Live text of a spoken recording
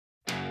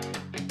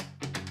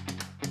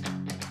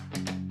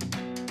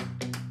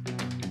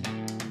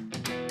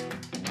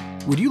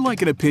Would you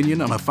like an opinion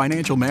on a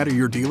financial matter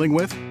you're dealing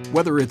with?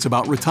 Whether it's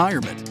about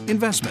retirement,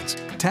 investments,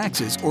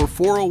 taxes, or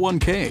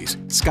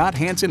 401ks, Scott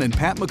Hansen and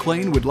Pat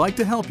McClain would like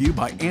to help you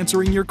by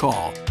answering your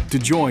call. To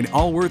join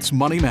Allworth's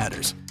Money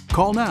Matters,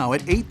 call now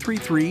at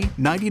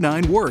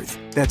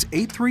 833-99-WORTH. That's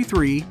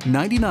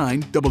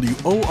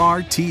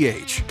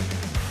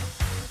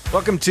 833-99-WORTH.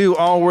 Welcome to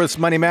Allworth's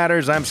Money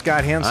Matters. I'm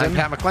Scott Hansen. I'm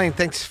Pat McClain.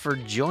 Thanks for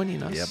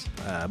joining us.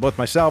 Yep. Both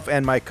myself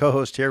and my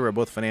co-host here, we're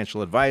both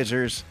financial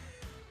advisors.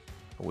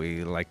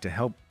 We like to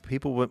help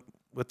people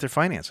with their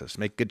finances,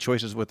 make good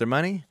choices with their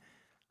money,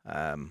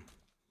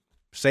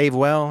 save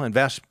well,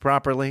 invest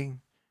properly,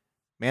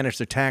 manage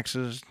their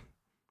taxes,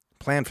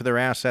 plan for their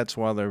assets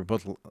while they're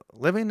both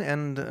living,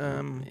 and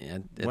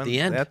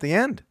at the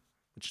end,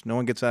 which no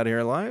one gets out of here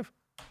alive.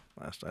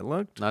 Last I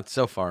looked. Not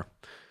so far.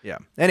 Yeah.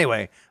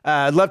 Anyway,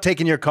 I'd love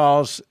taking your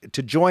calls.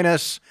 To join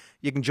us,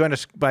 you can join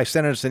us by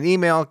sending us an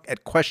email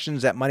at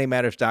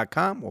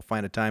questions@moneymatters.com. We'll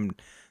find a time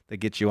that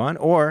gets you on.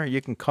 Or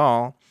you can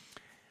call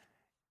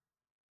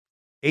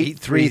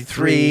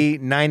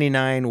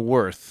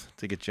 833-99-WORTH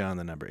to get you on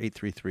the number,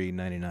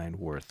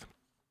 833-99-WORTH.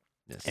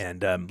 Yes.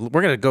 And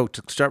we're going to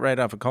start right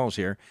off of calls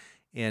here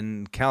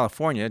in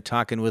California,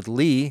 talking with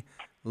Lee.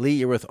 Lee,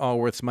 you're with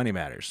Allworth's Money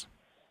Matters.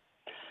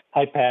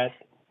 Hi, Pat.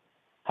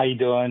 How you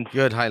doing?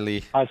 Good. Hi,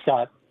 Lee. Hi,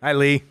 Scott. Hi,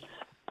 Lee.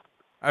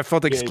 I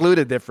felt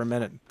excluded there for a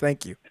minute.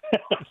 Thank you.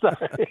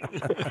 Sorry.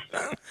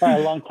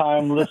 Long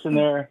time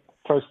listener,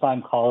 first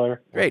time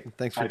caller. Great.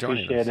 Thanks for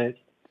joining us. I appreciate it.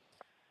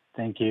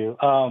 Thank you.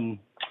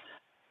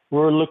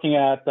 We're looking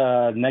at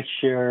next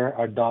year,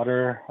 our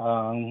daughter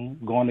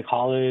going to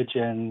college,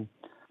 and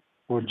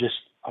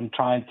I'm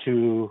trying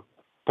to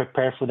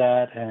prepare for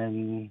that,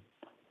 and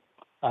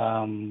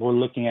we're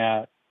looking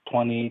at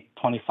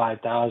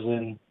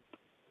 $25,000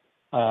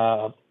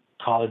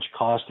 college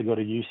cost to go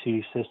to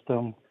UC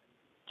system,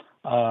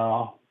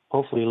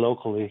 hopefully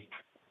locally.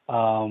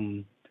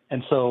 And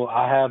so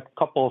I have a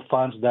couple of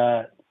funds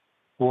that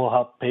will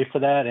help pay for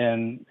that,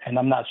 and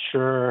I'm not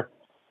sure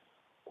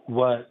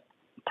what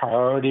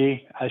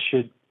priority I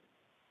should.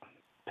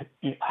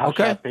 How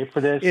should I pay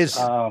for this?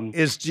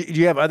 Do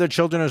you have other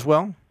children as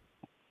well?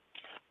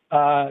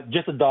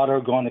 Just a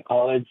daughter going to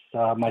college.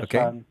 My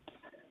son,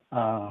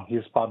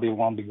 he's probably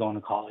won't be going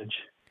to college.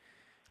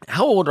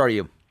 How old are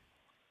you?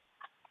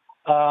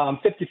 I'm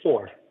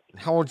 54.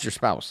 How old's your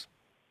spouse?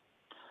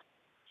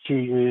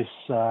 She is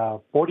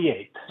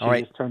 48.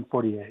 She just turned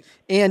 48.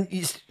 And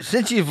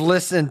since you've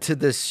listened to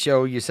this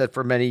show, you said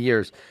for many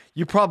years,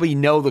 you probably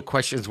know the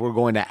questions we're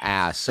going to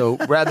ask. So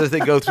rather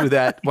than go through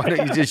that, why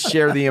don't you just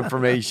share the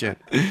information?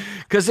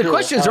 Because the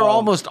questions are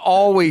almost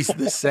always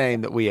the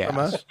same that we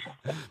ask.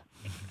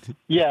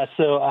 Yeah,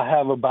 so I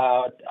have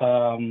about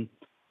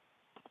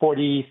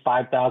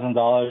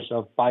 $45,000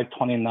 of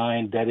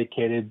 529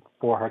 dedicated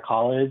for her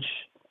college.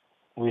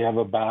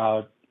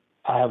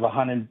 I have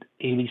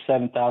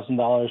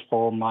 $187,000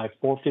 for my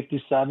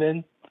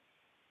 457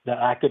 that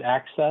I could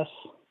access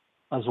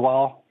as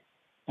well,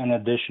 an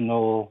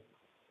additional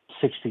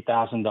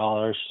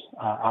 $60,000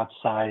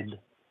 outside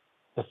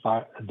the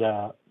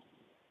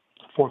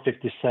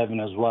 457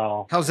 as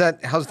well. How's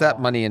that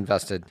money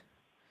invested?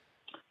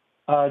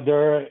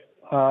 They're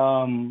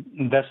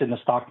invested in the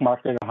stock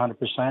market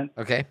 100%.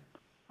 Okay.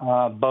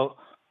 Both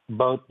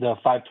the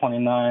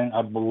 529,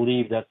 I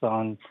believe that's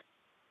on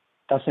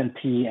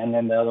S&P, and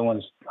then the other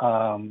one's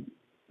the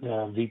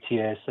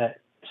VTS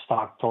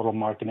Stock Total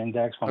Market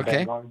Index from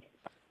Vanguard.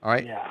 All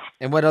right. Yeah.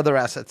 And what other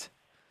assets?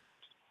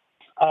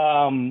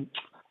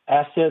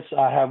 Assets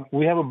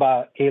we have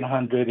about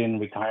 800 in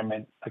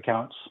retirement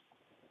accounts,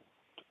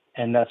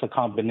 and that's a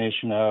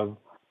combination of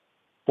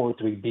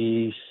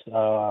 403Bs,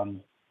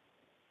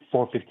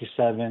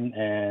 457,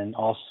 and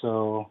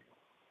also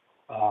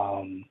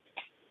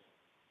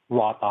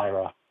Roth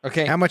IRA.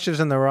 Okay. How much is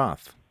in the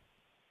Roth?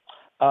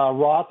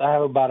 Roth, I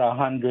have about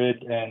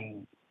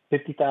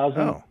 150,000.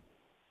 Oh.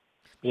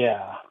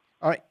 Yeah.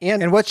 All right.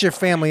 And what's your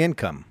family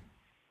income?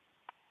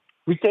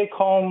 We take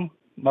home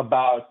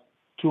about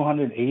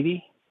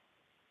 280.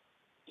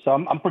 So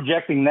I'm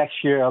projecting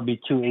next year I'll be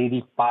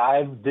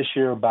 285. This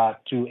year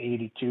about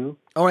 282.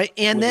 All right.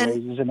 And with then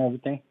raises and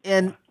everything.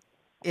 And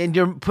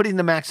you're putting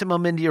the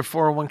maximum into your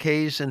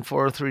 401ks and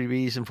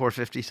 403Bs and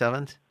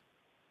 457s?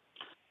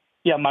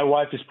 Yeah, my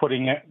wife is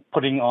putting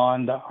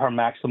on her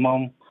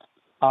maximum.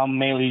 I'm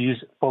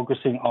mainly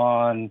focusing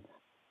on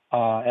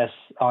the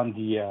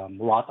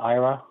Roth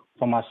IRA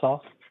for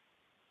myself,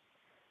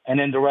 and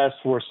then the rest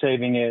we're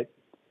saving it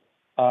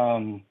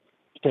for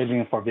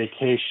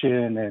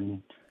vacation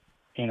and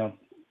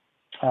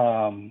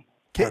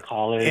for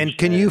college. And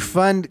can you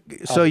fund?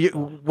 So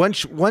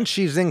once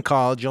she's in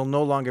college, you'll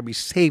no longer be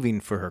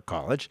saving for her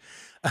college.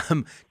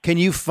 Can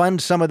you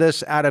fund some of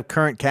this out of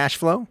current cash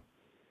flow?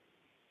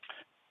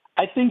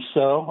 I think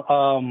so.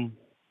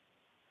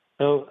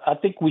 So I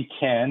think we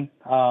can,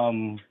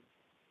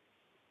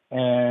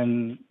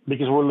 and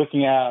because we're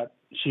looking at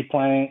she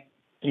planning,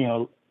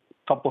 a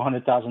couple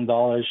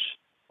 $100,000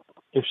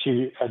 if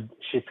she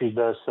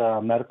does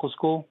medical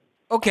school.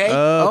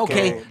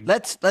 Okay.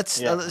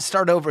 Let's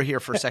start over here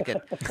for a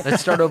second.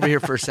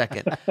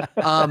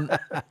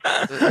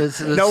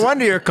 No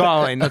wonder you're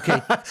calling.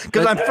 Okay.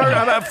 Because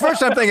at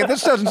first I'm thinking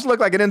this doesn't look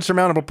like an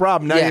insurmountable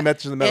problem. Now you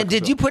mentioned the medical. And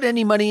did you put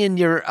any money in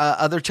your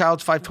other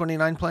child's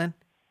 529 plan?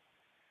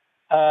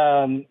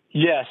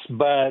 Yes,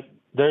 but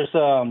there's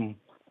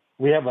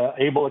we have an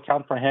ABLE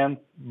account for him,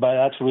 but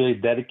that's really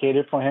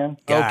dedicated for him.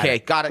 Got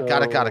it.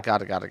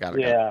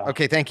 Yeah.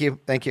 Okay, thank you.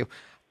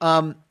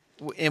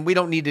 And we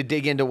don't need to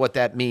dig into what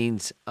that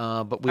means,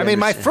 but we.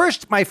 my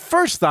first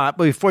thought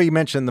before you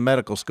mentioned the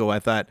medical school, I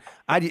thought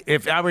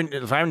if I were in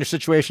a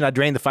situation, I'd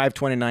drain the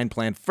 529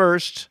 plan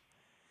first,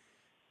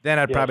 then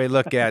I'd probably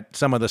look at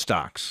some of the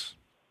stocks.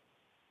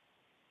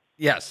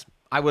 Yes,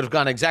 I would have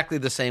gone exactly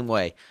the same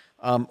way.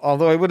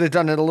 Although I would have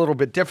done it a little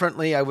bit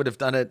differently, I would have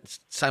done it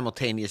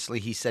simultaneously.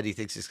 He said he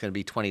thinks it's going to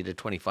be $20,000 to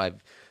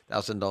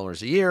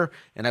 $25,000 a year,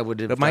 and I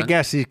would have. But my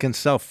guess, he can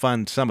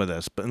self-fund some of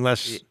this, but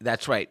unless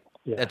that's right.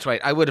 Yeah. That's right.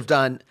 I would have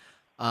done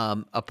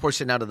a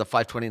portion out of the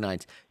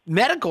 529s.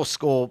 Medical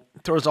school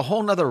throws a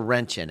whole nother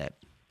wrench in it.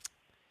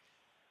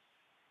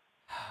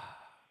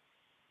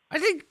 I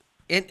think.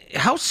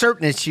 How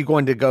certain is she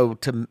going to go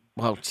to?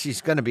 Well,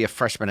 she's going to be a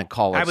freshman in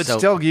college. I would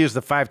still use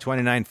the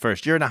 529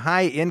 first. You're in a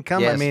high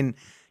income. Yes. I mean,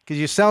 because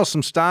you sell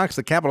some stocks,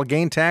 the capital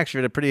gain tax, you're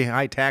at a pretty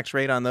high tax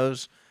rate on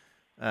those.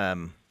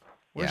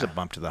 Where's a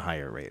bump to the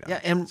higher rate? Yeah,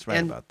 and it's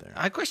right about there.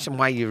 I question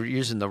why you're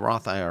using the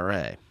Roth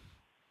IRA.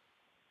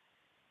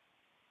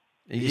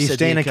 You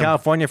staying in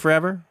California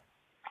forever?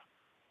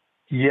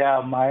 Yeah,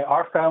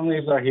 our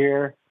families are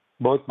here,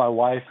 both my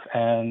wife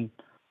and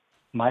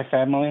my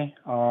family.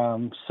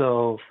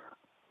 So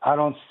I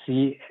don't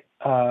see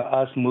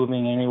us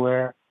moving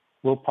anywhere.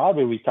 We'll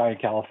probably retire in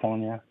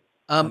California.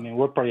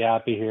 We're pretty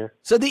happy here.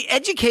 So the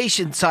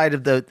education side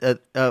of the,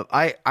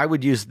 I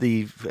would use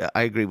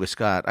I agree with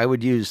Scott. I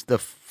would use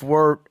the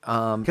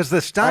because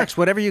the stocks,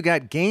 whatever you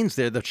got gains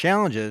there, the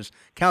challenge is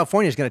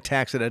California is going to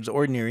tax it as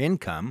ordinary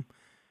income.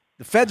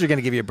 The feds are going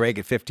to give you a break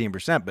at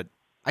 15%, but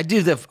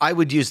I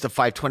would use the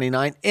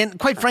 529. And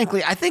quite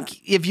frankly, I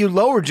think if you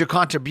lowered your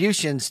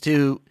contributions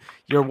to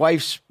your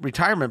wife's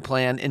retirement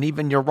plan and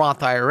even your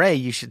Roth IRA,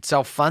 you should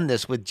self-fund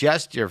this with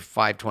just your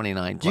 529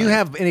 plan. Do you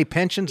have any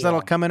pensions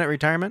that'll come in at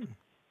retirement?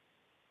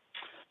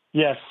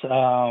 Yes.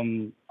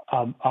 I'm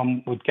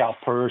with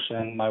CalPERS,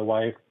 and my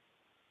wife,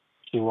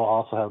 she will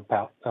also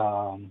have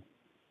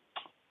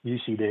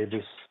UC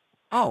Davis.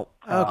 Oh,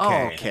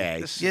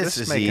 okay. This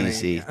is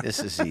easy. This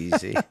is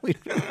easy.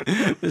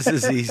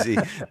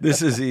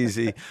 This is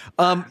easy.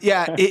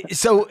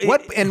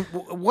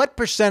 What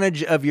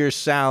percentage of your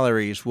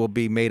salaries will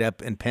be made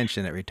up in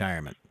pension at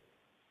retirement?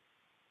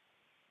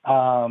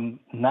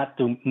 Not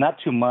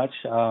too much.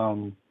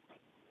 I'm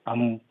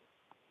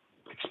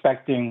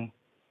expecting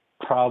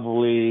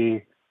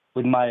probably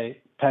with my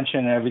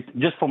pension and everything,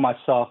 just for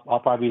myself, I'll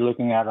probably be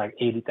looking at like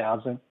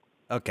 $80,000.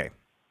 Okay.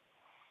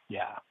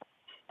 Yeah.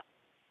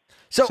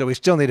 So we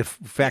still need to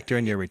factor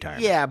in your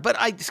retirement. Yeah, but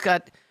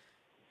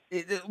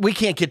we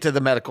can't get to the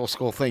medical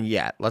school thing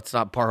yet. Let's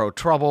not borrow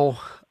trouble.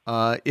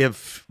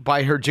 If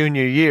by her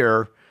junior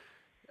year,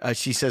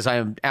 she says, I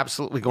am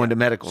absolutely going to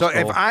medical school. So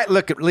if I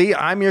look at Lee,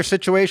 I'm your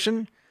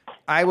situation.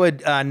 I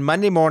would, on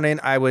Monday morning,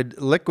 I would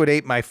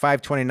liquidate my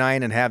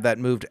 529 and have that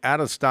moved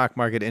out of the stock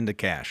market into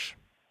cash.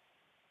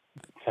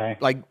 Okay.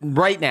 Like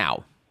right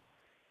now.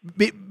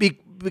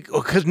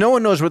 Because no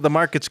one knows where the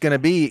market's going to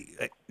be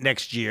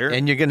next year.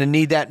 And you're going to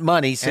need that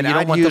money, so and you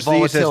don't want the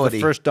volatility. These as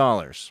the first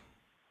dollars.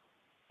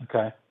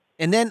 Okay.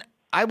 And then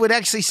I would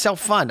actually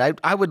self-fund.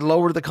 I would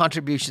lower the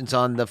contributions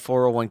on the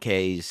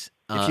 401ks.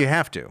 If you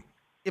have to.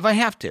 If I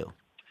have to.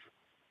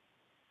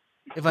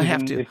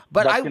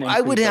 But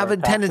I would have a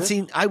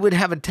tendency. I would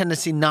have a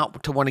tendency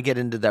not to want to get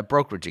into that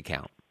brokerage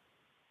account.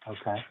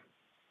 Okay.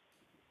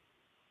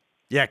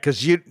 Yeah,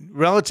 because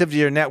relative to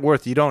your net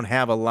worth, you don't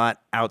have a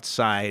lot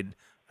outside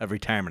of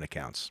retirement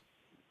accounts.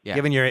 Yeah.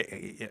 Given your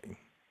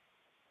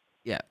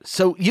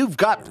So you've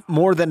got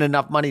more than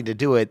enough money to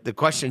do it. The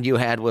question you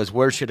had was,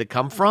 where should it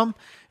come from?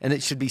 And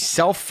it should be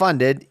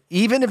self-funded,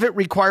 even if it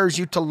requires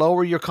you to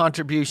lower your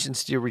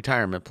contributions to your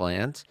retirement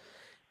plans,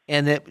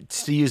 and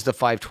it's to use the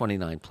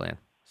 529 plan.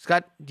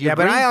 Scott, do you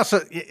agree? But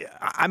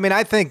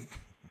I think.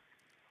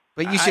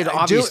 But you should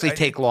obviously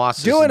take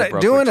losses.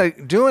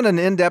 Doing an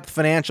in-depth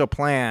financial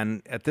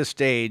plan at this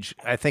stage,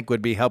 I think,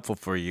 would be helpful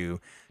for you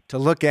to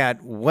look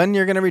at when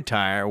you're going to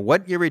retire,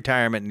 what your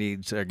retirement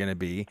needs are going to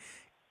be,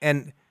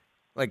 and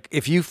like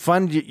if you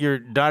fund your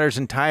daughter's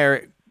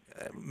entire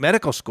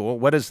medical school,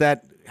 how does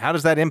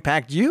that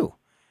impact you?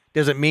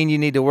 Does it mean you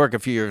need to work a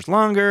few years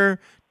longer?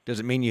 Does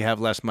it mean you have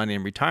less money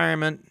in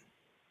retirement?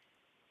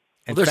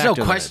 Well, there's no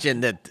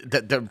question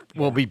that there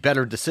will be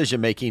better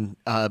decision-making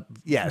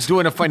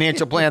doing a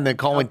financial plan than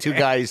calling two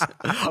guys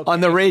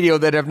on the radio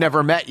that have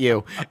never met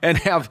you and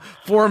have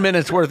 4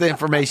 minutes worth of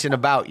information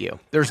about you.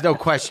 There's no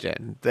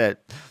question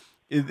that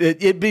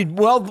it'd be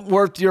well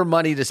worth your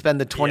money to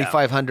spend the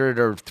 $2,500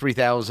 or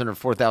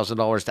 $3,000 or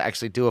 $4,000 to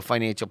actually do a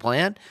financial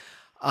plan.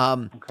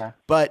 Okay.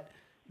 But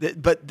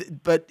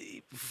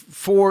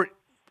for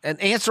an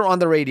answer on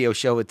the radio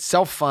show. It's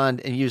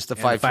self-fund and use the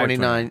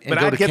 $529 and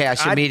go to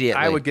cash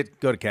immediately. I would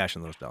go to cash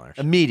on those dollars.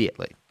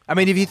 Immediately. I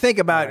mean, if you think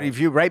about if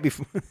your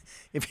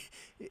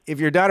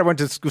daughter went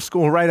to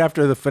school right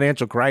after the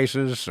financial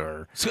crisis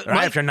or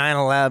right after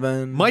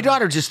 9/11. My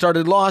daughter just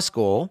started law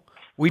school.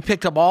 We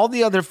picked up all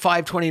the other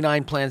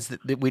 529 plans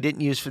that we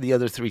didn't use for the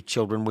other 3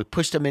 children. We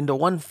pushed them into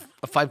one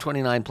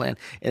 529 plan,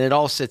 and it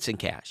all sits in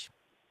cash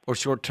or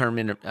short-term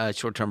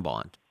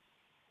bond.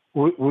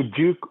 Would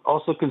you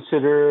also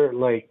consider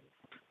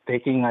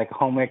taking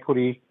home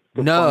equity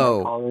to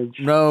fund college?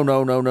 No.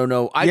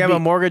 You have a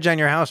mortgage on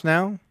your house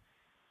now?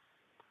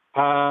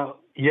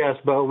 Yes,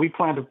 but we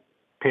plan to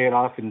pay it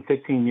off in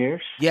 15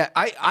 years. Yeah,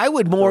 I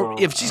would more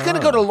if she's going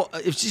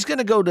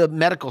to go to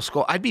medical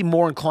school. I'd be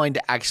more inclined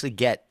to actually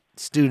get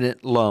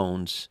student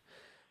loans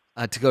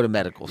to go to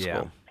medical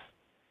school.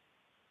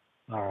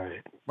 All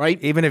right.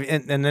 Right? Even if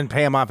and then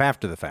pay them off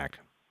after the fact.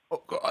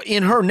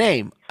 In her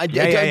name.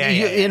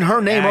 In her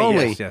name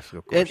only. Yes,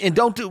 of course. And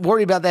don't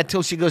worry about that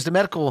till she goes to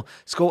medical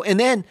school. And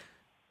then,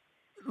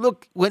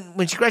 look,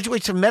 when she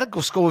graduates from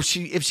medical school,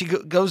 if she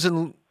goes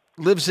and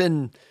lives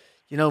in,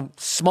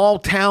 small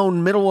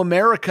town middle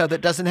America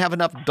that doesn't have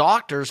enough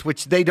doctors,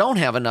 which they don't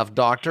have enough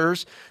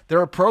doctors, there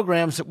are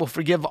programs that will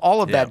forgive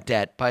all of that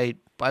debt by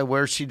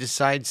where she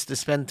decides to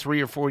spend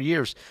 3 or 4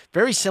 years.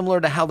 Very similar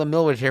to how the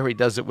military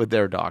does it with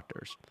their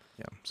doctors.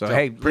 Yeah. So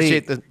hey,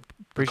 appreciate the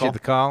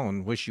call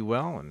and wish you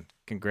well and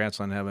congrats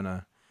on having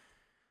a.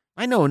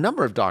 I know a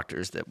number of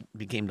doctors that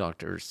became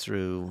doctors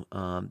through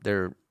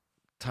their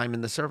time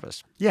in the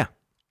service. Yeah.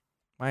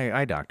 My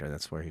eye doctor,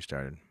 that's where he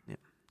started. Yeah.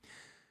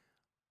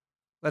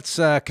 Let's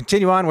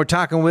continue on. We're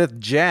talking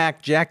with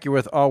Jack. Jack, you're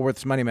with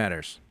Allworth's Money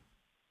Matters.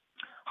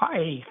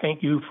 Hi.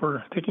 Thank you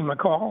for taking my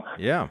call.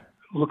 Yeah.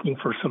 Looking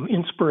for some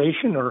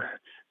inspiration or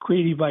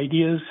creative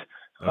ideas.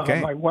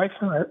 Okay. My wife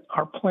and I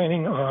are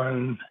planning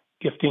on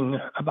gifting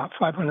about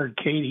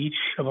 $500K to each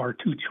of our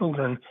 2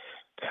 children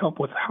to help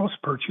with house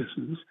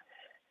purchases.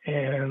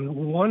 And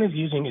one is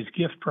using his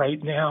gift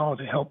right now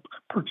to help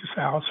purchase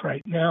a house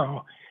right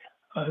now.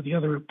 The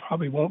other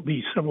probably won't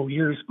be several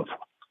years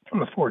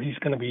before he's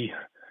going to be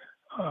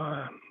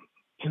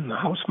in the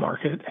house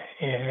market.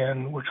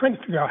 And we're trying to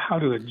figure out how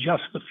to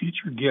adjust the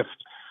future gift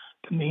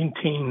to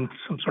maintain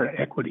some sort of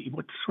equity.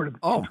 What sort of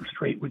interest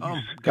rate would you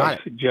guys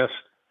suggest?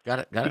 Got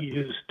it.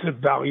 Use to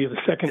value the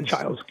second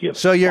child's gift.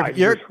 So your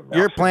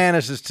plan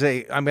is to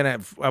say I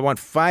want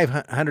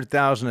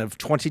 $500,000 of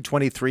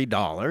 2023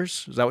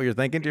 dollars. Is that what you're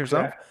thinking to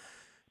yourself?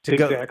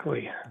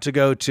 Exactly. To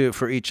go to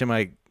for each of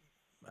my.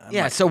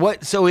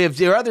 So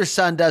if your other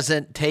son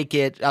doesn't take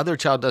it, other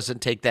child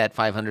doesn't take that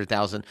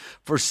 $500,000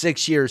 for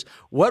 6 years,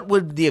 what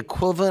would the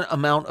equivalent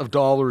amount of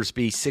dollars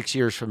be 6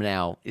 years from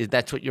now?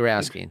 That's what you're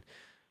asking.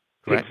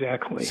 Correct?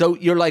 Exactly. So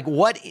you're like,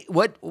 what?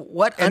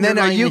 And then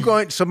are you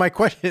going? So my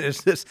question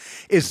is this: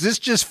 is this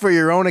just for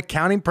your own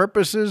accounting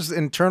purposes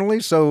internally?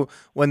 So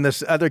when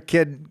this other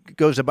kid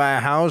goes to buy a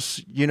house,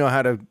 you know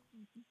how to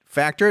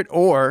factor it,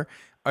 or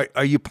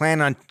are you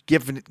planning on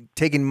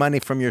taking money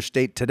from your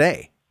state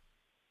today?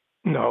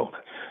 No,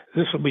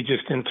 this will be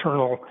just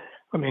internal.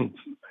 I mean,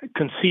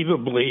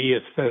 conceivably,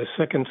 if the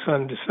second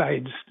son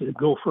decides to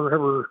go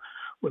forever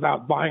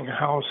without buying a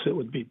house, it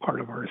would be part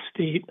of our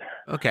estate.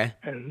 Okay.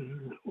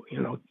 And,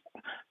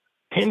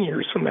 10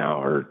 years from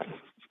now or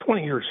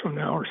 20 years from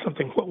now or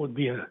something, what would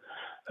be an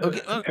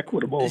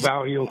equitable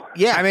value?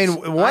 Yeah, I mean,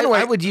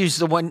 I would use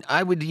the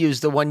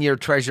 1 year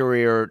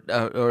treasury or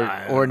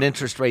an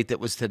interest rate that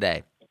was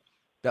today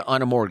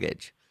on a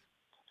mortgage.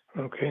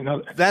 Okay.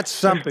 Now that's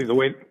something. The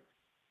way.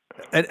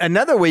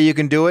 Another way you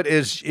can do it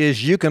is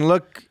you can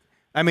look.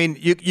 I mean,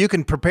 you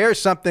can prepare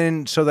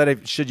something so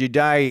that should you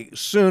die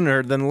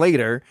sooner than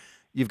later,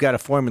 you've got a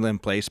formula in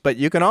place. But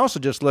you can also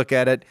just look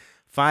at it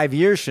 5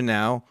 years from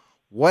now.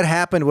 What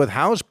happened with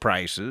house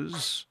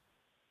prices?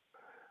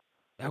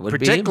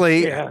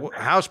 Particularly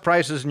house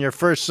prices in your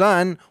first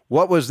son.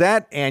 What was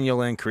that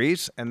annual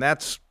increase? And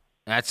that's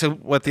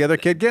what the other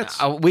kid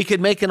gets. We could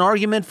make an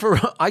argument for.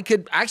 I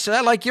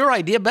like your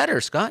idea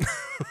better, Scott.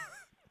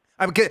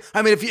 I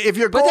mean, if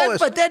your goal is,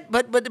 but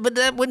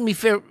that wouldn't be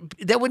fair.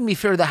 That wouldn't be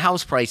fair to the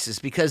house prices,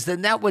 because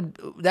then that would.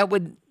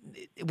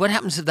 What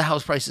happens if the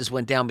house prices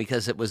went down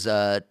because it was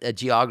a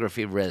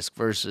geography risk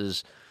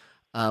versus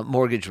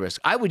mortgage risk?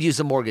 I would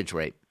use a mortgage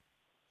rate,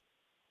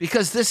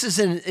 because this is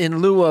in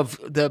lieu of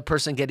the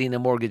person getting a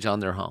mortgage on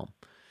their home.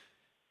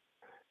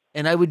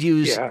 And I would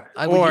use,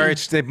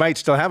 they might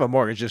still have a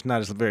mortgage, just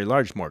not as a very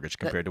large mortgage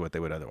compared to what they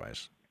would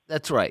otherwise.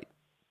 That's right.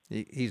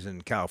 He's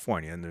in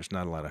California, and there's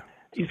not a lot of.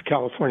 East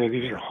California,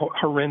 these are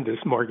horrendous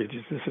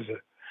mortgages. This is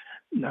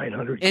a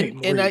 $900K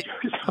mortgage. And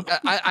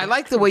I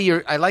like the way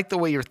you're. I like the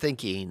way you're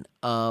thinking.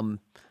 I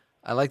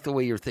like the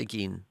way you're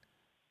thinking.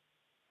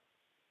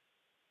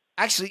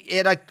 Actually,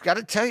 Ed, I got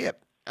to tell you,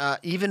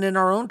 even in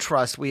our own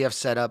trust, we have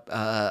set up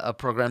a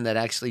program that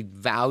actually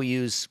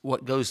values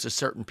what goes to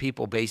certain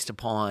people based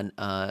upon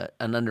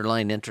an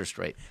underlying interest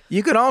rate.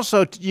 You could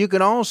also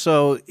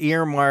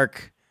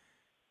earmark.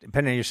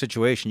 Depending on your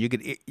situation, you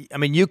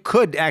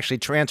could actually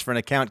transfer an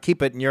account,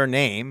 keep it in your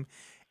name,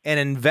 and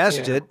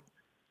invest it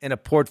in a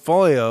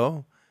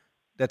portfolio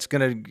that's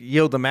going to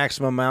yield the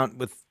maximum amount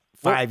with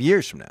 5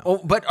 years from now.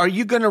 Oh, but are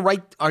you going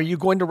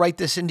to write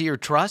this into your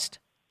trust?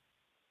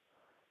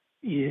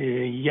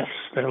 Yes,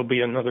 that'll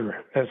be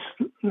another. That's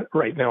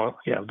right now.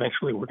 Yeah,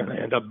 eventually we're going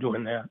to end up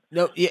doing that.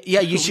 No,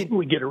 you should.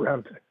 We get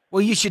around to it.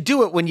 Well, you should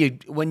do it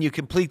when you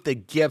complete the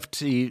gift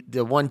to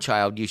the one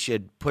child. You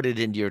should put it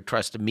into your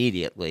trust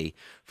immediately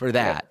for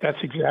that. That's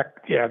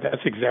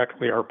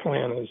exactly our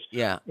plan. Is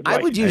I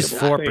would use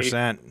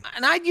 4%,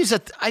 and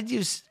I'd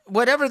use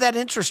whatever that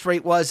interest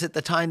rate was at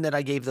the time that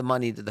I gave the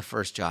money to the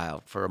first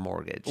child for a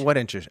mortgage. What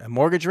interest? A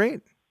mortgage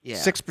rate? Yeah,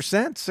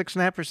 6%,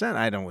 6.5%.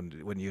 I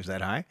wouldn't use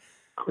that high.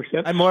 Of course,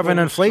 that's I'm more of an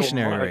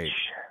inflationary rate.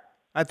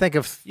 I think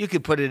if you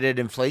could put it at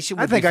inflation,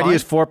 I think I'd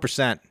use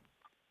 4%.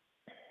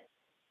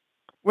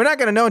 We're not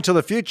going to know until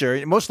the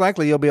future. Most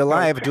likely, you'll be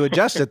alive to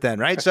adjust it then,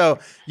 right? So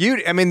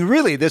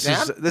really, this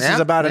is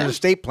about an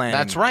estate planning.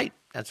 That's right.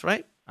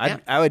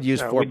 I would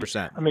use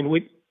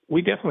 4%.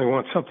 We definitely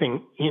want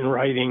something in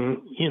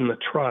writing in the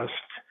trust.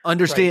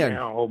 Understand?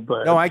 Right now,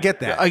 but no, I get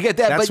that.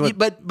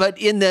 But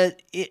in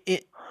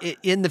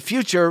the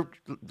future,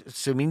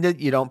 assuming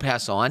that you don't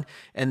pass on,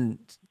 and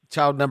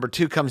child number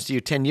 2 comes to you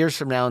 10 years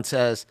from now and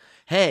says,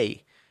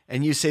 "Hey,"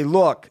 and you say,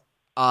 "Look,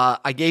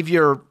 I gave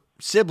your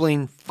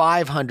sibling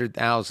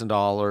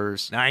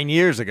 $500,000 9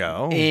 years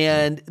ago,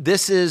 and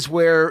this is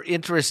where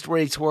interest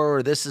rates were,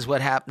 or this is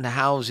what happened to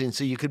housing.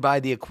 So you could buy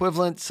the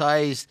equivalent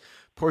size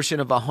portion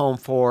of a home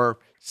for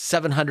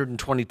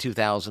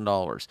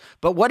 $722,000.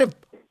 But what if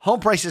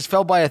home prices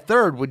fell by a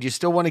third? Would you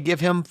still want to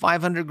give him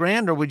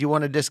 $500,000, or would you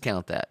want to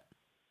discount that?"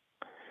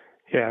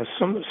 Yeah,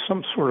 some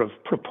sort of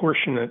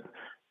proportionate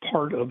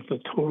part of the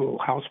total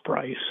house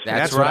price.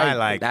 That's what I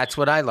like. That's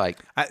what I like.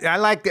 I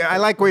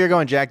like where you're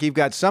going, Jack. You've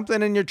got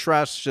something in your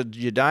trust should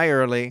you die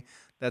early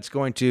that's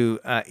going to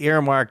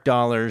earmark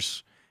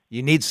dollars.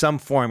 You need some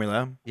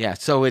formula. Yeah,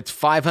 so it's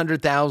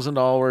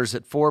 $500,000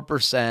 at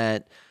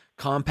 4%,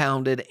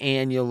 compounded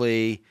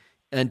annually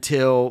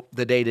until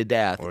the date of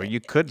death. Or you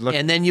could look,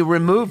 and then you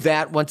remove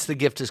that once the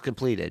gift is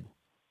completed.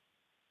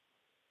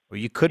 Or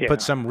you could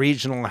put some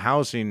regional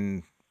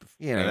housing.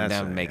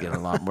 That would make it a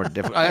lot more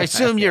difficult. I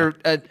assume your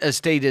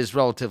estate is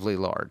relatively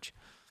large.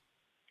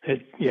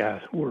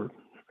 We're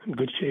in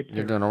good shape there.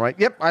 You're doing all right.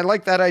 Yep, I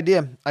like that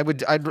idea.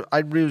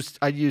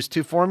 I'd use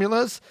 2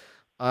 formulas.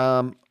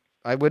 I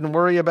wouldn't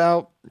worry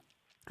about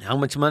how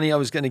much money I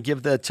was going to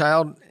give the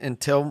child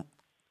until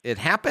it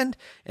happened,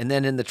 and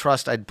then in the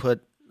trust I'd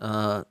put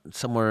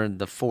somewhere in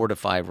the 4 to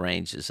 5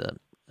 range as a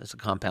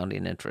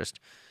compounding interest,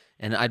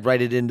 and I'd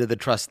write it into the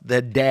trust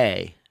the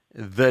day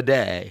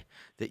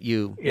that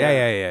you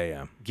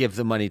give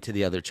the money to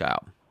the other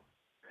child.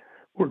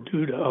 We're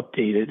due to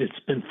update it. It's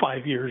been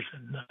 5 years.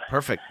 And,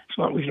 perfect. As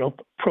long as you don't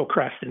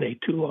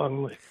procrastinate too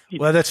long.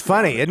 Well, that's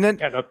funny, isn't it?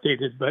 Get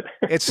updated, but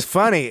it's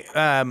funny.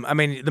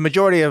 The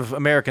majority of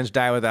Americans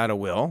die without a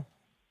will,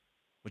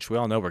 which we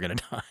all know we're going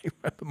to die.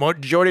 The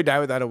majority die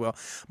without a will.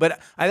 But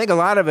I think a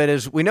lot of it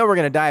is we know we're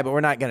going to die, but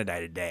we're not going to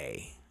die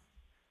today.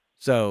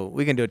 So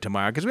we can do it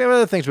tomorrow because we have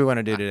other things we want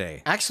to do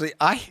today. Actually,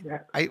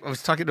 I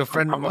was talking to a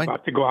friend of mine.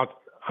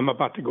 I'm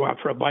about to go out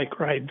for a bike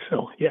ride.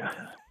 So yeah,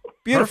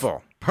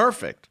 beautiful,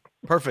 perfect.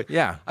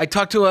 Yeah, I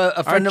talked to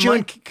a friend of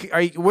mine.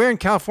 Where in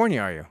California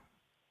are you?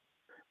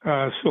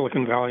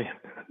 Silicon Valley.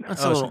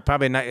 So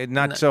probably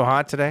not so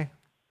hot today.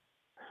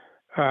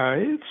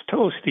 It's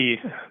toasty.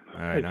 All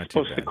right, it's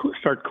supposed to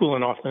start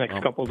cooling off the next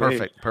couple of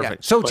days.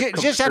 Perfect. Yeah. So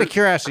just out of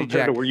curiosity,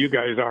 Jack, to where you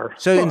guys are.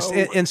 So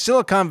in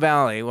Silicon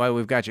Valley, while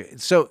we've got you,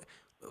 so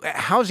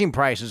housing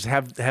prices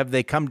have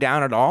they come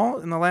down at all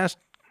in the last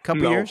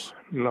couple of years?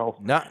 No,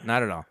 not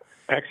at all.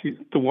 Actually,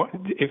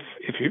 if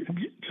you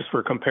just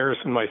for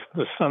comparison,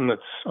 the son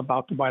that's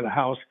about to buy the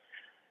house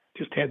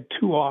just had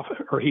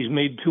he's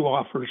made 2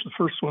 offers. The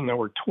first one, there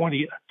were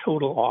 20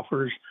 total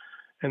offers,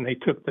 and they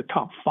took the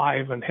top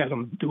 5 and had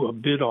him do a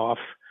bid off.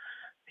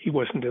 He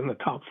wasn't in the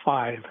top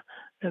 5.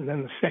 And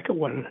then the second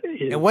one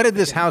is... And what did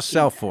this house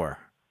sell for?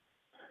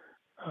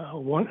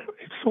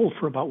 It sold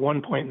for about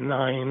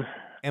 1.9.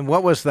 And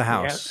what was the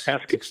house?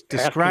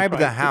 Describe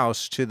the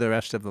house to the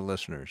rest of the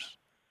listeners.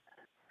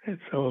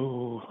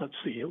 So let's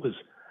see. It was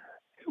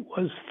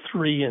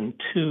 3 and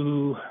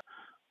 2,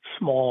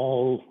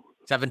 small.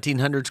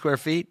 1,700 square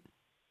feet.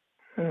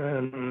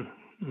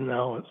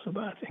 No,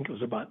 I think it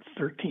was about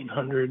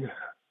 1,300,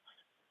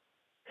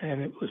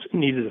 and it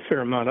needed a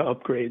fair amount of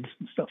upgrades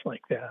and stuff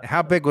like that.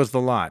 How big was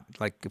the lot?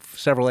 Like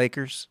several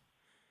acres?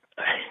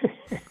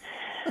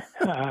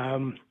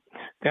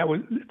 That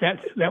was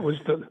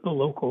the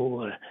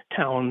local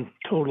town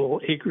total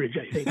acreage,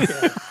 I think.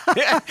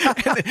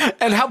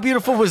 And how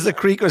beautiful was the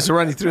creek was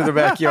running through the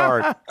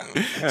backyard?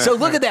 So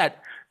look at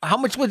that. How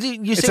much was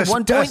it? You said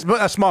 1 point?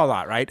 A small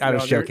lot, right? I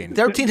was joking.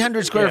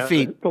 1,300 square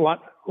feet. The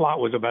lot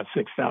was about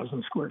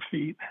 6,000 square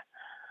feet,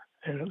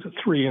 and it was a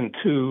 3 and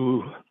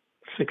 2,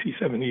 60,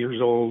 70 years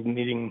old,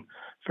 needing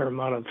a fair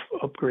amount of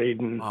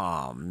upgrade and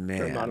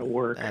fair amount of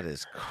work. That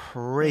is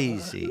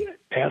crazy.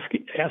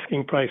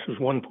 Asking price was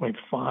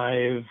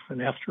 1.5,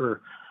 and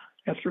after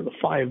the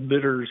 5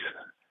 bidders,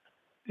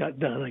 got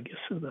done. I guess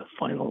the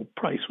final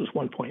price was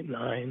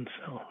 1.9.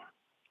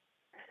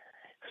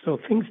 So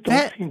things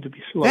don't seem to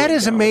be slowing down. That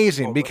is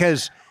amazing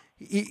because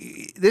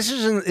this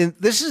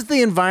is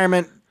the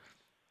environment.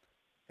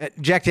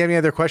 Jack, do you have any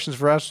other questions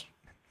for us?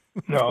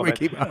 No. All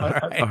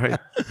right.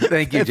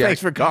 Thank you, Jack.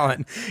 Thanks for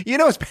calling. You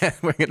know, it's bad.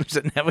 We're going to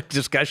sit and have a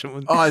discussion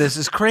with. Oh, this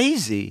is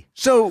crazy.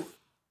 So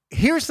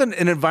here's an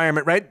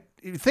environment, right?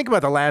 You think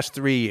about the last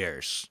 3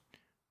 years,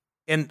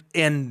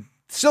 in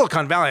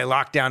Silicon Valley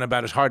locked down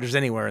about as hard as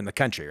anywhere in the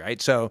country,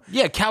 right? So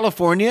yeah,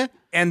 California,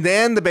 and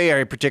then the Bay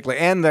Area,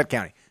 particularly, and that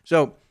county.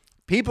 So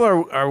people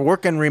are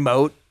working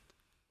remote.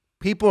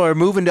 People are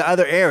moving to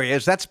other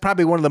areas. That's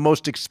probably one of the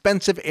most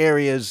expensive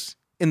areas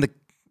in the.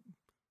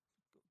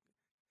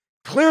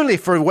 Clearly,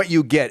 for what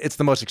you get, it's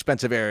the most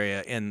expensive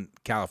area in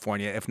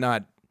California, if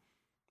not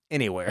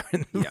anywhere.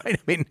 Yeah. Right? I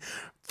mean,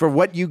 for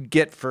what you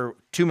get for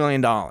 $2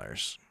 million.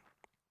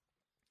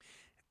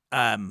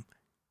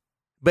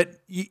 But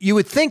you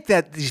would think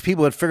that these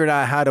people had figured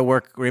out how to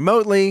work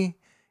remotely,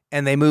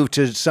 and they moved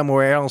to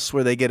somewhere else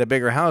where they get a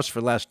bigger house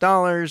for less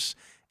dollars.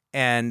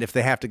 And if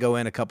they have to go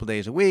in a couple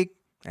days a week,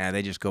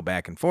 they just go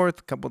back and forth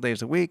a couple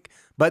days a week.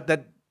 But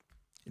that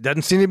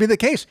doesn't seem to be the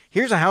case.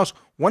 Here's a house,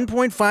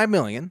 $1.5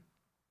 million.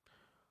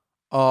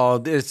 Oh,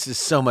 there's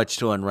just so much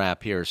to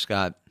unwrap here,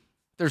 Scott.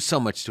 There's so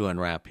much to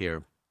unwrap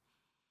here.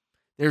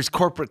 There's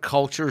corporate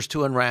cultures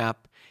to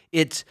unwrap.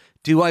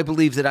 Do I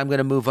believe that I'm going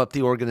to move up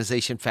the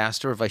organization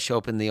faster if I show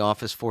up in the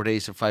office 4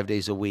 days or 5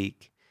 days a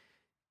week?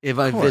 If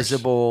I'm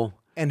visible.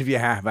 And if you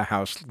have a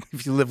house,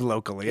 if you live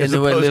locally. And if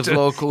I live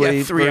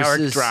locally.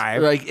 3-hour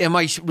drive. Like, am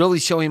I really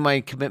showing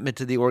my commitment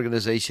to the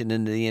organization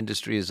and the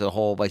industry as a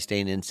whole by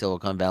staying in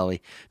Silicon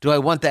Valley? Do I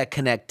want that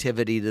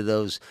connectivity to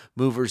those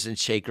movers and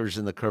shakers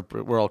in the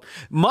corporate world?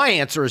 My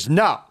answer is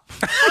no.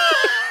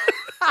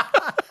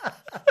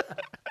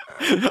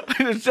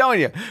 I'm just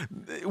telling you,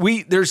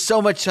 there's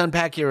so much to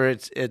unpack here.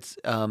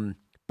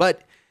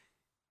 But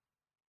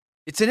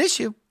it's an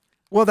issue.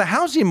 Well, the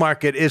housing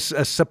market is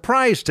a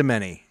surprise to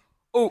many.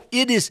 Oh,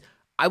 it is.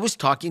 I was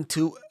talking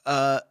to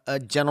a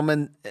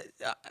gentleman,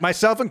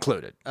 myself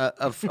included,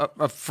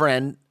 a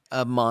friend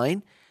of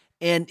mine,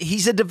 and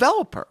he's a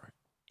developer.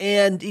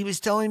 And he was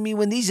telling me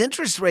when these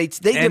interest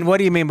rates, what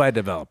do you mean by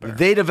developer?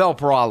 They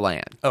develop raw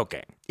land.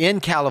 Okay. In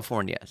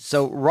California.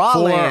 So raw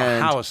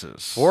land.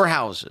 4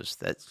 houses.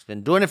 That's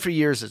been doing it for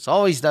years. It's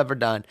always never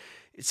done.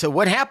 So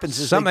what happens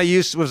is something I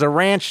used was a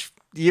ranch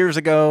years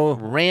ago.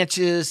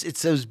 Ranches.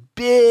 It's those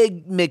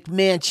big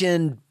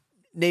McMansion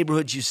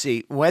neighborhoods you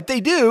see. What they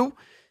do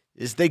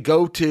is they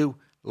go to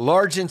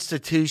large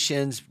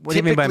institutions. What do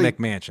you mean by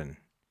McMansion?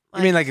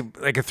 You mean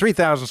like a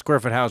 3,000 square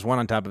foot house, one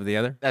on top of the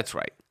other? That's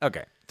right.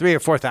 Okay. 3,000 or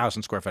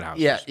 4,000 square foot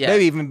houses. Yeah.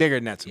 Maybe even bigger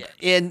than that.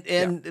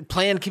 And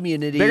planned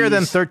communities. Bigger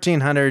than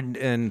 1,300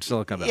 in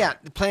Silicon Valley. Yeah,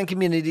 planned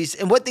communities.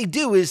 And what they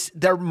do is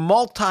they're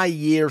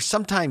multi-year,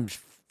 sometimes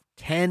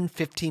 10,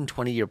 15,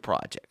 20-year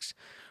projects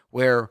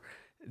where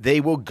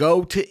they will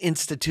go to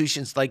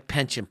institutions like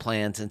pension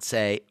plans and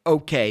say,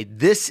 okay,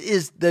 this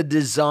is the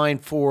design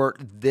for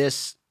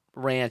this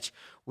ranch.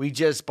 We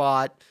just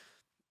bought,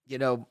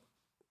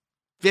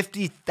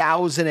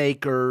 50,000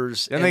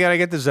 acres. Then they got to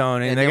get the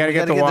zoning. They got to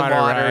get the water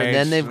rights. And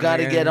then they've got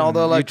to get all the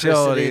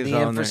electricity,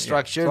 the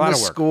infrastructure, the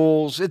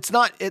schools. It's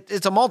not.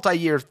 It's a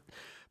multi-year.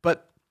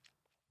 But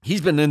he's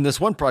been in this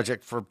one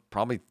project for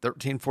probably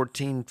 13,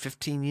 14,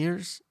 15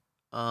 years.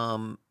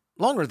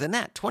 Longer than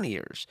that, 20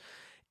 years.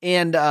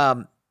 And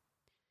I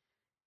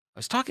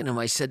was talking to him.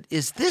 I said,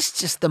 is this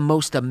just the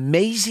most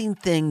amazing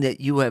thing that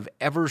you have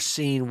ever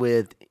seen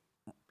with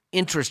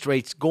interest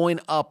rates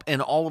going up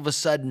and all of a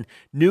sudden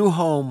new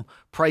home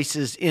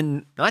prices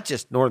in not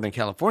just Northern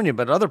California,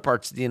 but other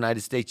parts of the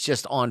United States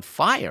just on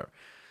fire?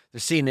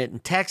 They're seeing it in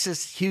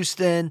Texas,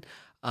 Houston,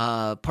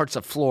 parts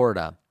of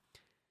Florida.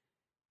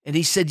 And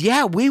he said,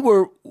 yeah,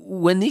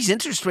 when these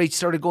interest rates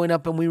started going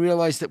up and we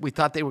realized that we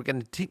thought they were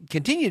going to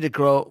continue to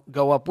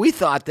go up, we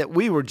thought that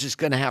we were just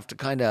going to have to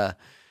kind of,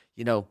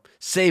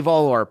 save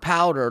all our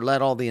powder,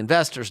 let all the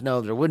investors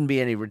know there wouldn't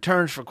be any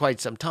returns for quite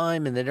some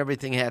time, and that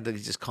everything had to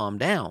just calm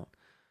down.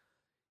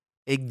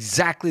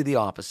 Exactly the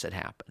opposite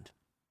happened.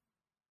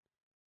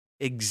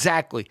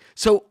 Exactly.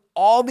 So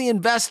all the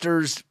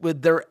investors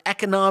with their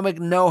economic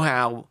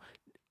know-how,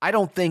 I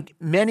don't think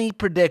many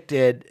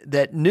predicted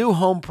that new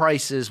home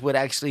prices would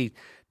actually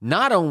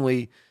not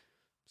only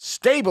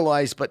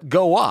stabilize, but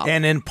go up.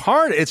 And in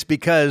part, it's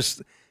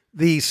because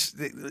the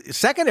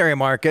secondary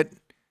market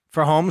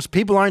for homes,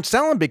 people aren't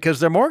selling because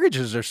their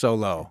mortgages are so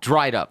low.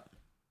 Dried up.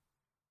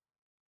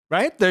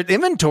 Right? Their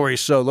inventory is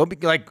so low.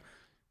 Like,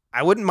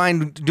 I wouldn't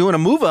mind doing a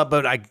move up,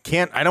 but I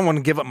don't want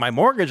to give up my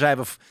mortgage. I have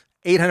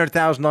a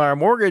 $800,000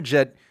 mortgage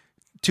at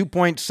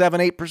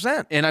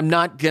 2.78%. And I'm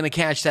not going to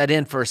cash that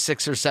in for a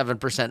 6 or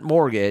 7%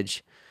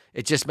 mortgage.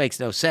 It just makes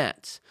no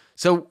sense.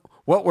 So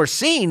what we're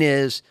seeing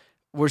is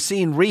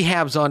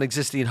rehabs on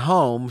existing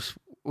homes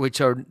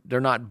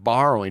they're not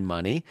borrowing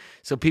money.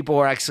 So people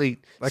are actually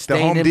like the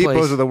Home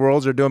Depots of the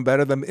world are doing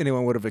better than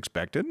anyone would have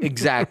expected.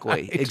 Exactly,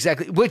 right.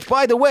 Exactly. Which,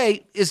 by the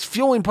way, is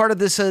fueling part of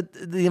this the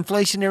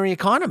inflationary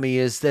economy.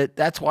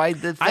 That's why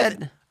the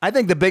Fed. I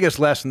think the biggest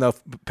lesson, though,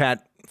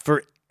 Pat,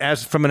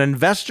 from an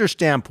investor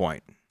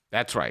standpoint.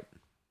 That's right.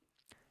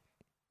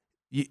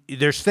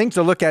 There's things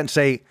to look at and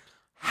say,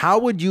 how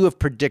would you have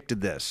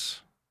predicted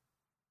this?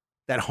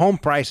 That home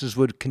prices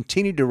would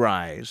continue to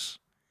rise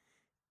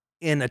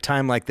in a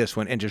time like this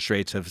when interest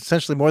rates have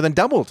essentially more than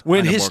doubled.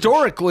 When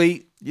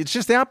historically, it's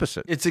just the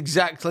opposite. It's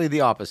exactly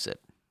the opposite.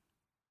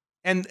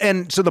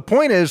 And so the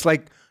point is,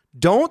 like,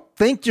 don't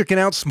think you can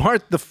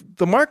outsmart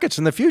the markets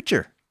in the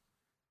future.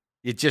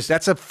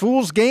 That's a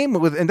fool's game,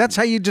 and that's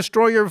how you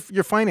destroy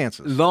your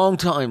finances. Long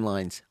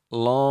timelines.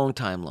 We're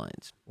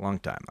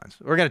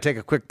going to take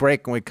a quick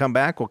break. When we come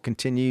back, we'll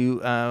continue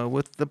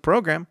with the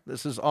program.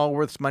 This is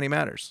Allworth's Money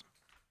Matters.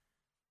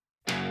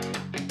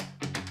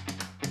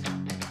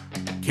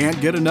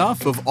 Can't get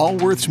enough of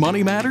Allworth's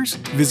Money Matters?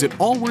 Visit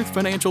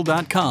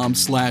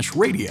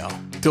allworthfinancial.com/radio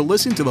to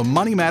listen to the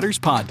Money Matters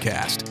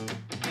podcast.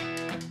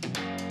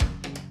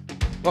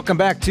 Welcome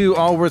back to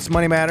Allworth's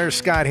Money Matters.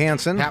 Scott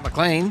Hansen. Pat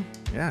McClain.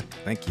 Yeah,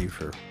 thank you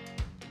for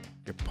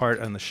your part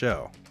on the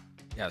show.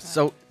 Yeah,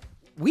 so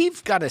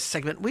we've got a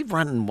segment we've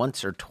run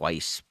once or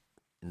twice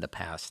in the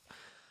past,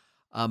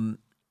 and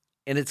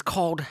it's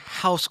called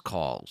House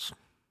Calls.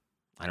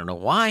 I don't know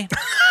why.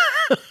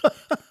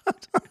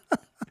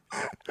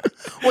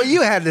 Well,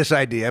 you had this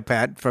idea,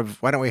 Pat,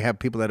 why don't we have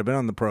people that have been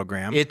on the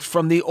program? It's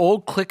from the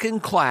old Click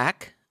and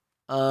Clack,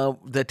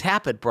 the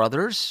Tappet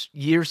brothers.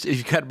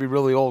 You've got to be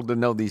really old to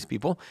know these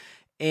people.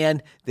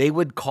 And they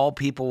would call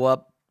people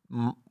up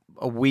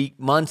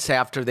months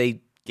after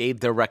they gave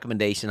their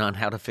recommendation on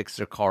how to fix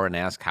their car and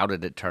ask, how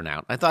did it turn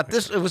out? I thought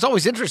it was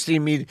always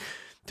interesting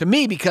to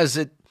me because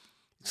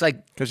it's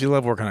like... Because you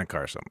love working on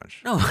cars so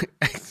much. No,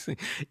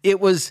 it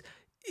was...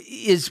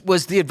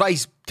 Was the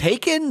advice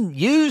taken,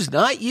 used,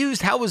 not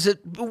used? How was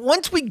it?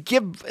 Once we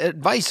give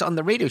advice on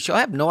the radio show,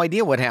 I have no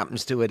idea what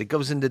happens to it. It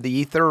goes into the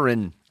ether.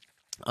 And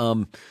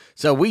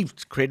so we've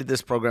created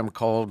this program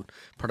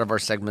part of our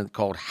segment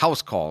called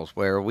House Calls,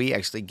 where we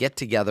actually get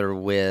together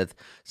with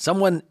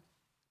someone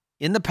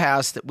in the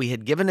past that we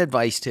had given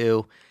advice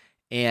to,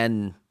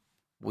 and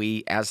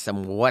we asked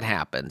them what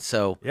happened.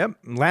 So, yep.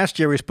 Last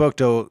year we spoke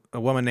to a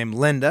woman named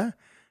Linda.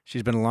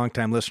 She's been a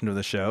long-time listener to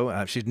the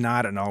show. She's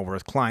not an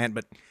Allworth client,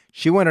 but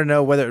she wanted to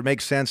know whether it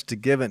makes sense to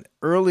give an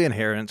early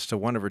inheritance to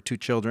one of her two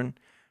children,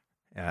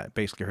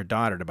 basically her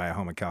daughter, to buy a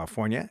home in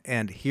California.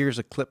 And here's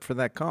a clip for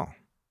that call.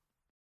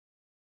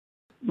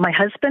 My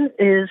husband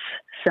is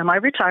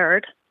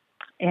semi-retired,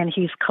 and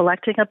he's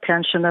collecting a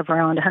pension of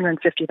around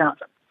 $150,000.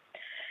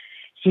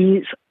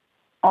 He's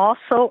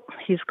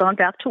gone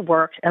back to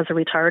work as a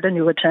retired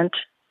annuitant,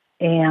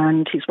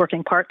 and he's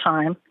working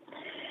part-time.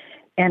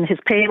 And his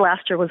pay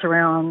last year was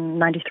around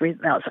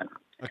 $93,000.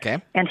 Okay.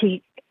 And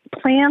he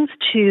plans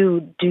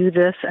to do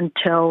this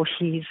until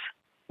he's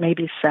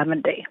maybe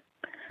 70.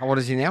 How old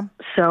is he now?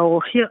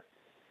 So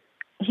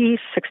he's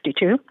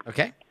 62.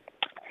 Okay.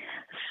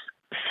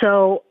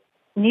 So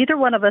neither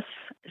one of us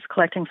is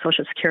collecting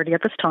Social Security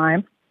at this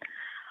time.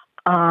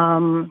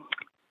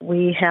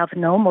 We have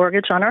no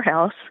mortgage on our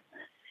house,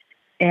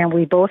 and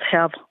we both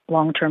have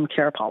long-term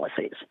care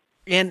policies.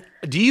 And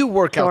do you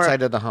work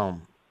outside of the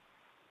home,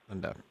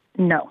 Linda?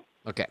 No.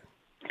 Okay.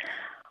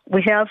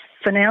 We have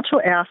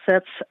financial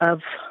assets of,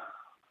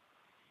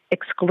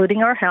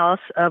 excluding our house,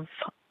 of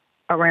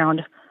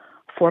around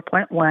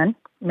 $4.1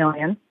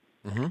 million.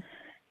 Mm-hmm.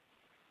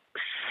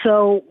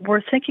 So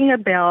we're thinking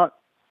about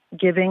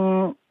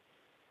giving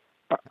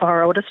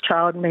our oldest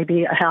child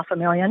maybe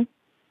 $500,000.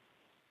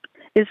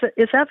 Is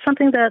that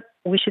something that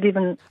we should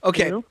even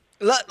do?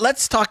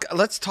 Let's talk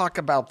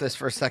about this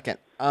for a second.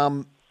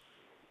 And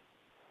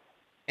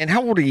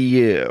how old are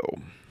you?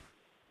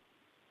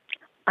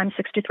 I'm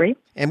 63.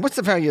 And what's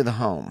the value of the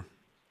home?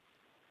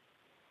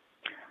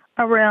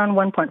 Around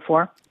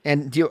 1.4.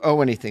 And do you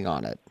owe anything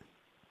on it?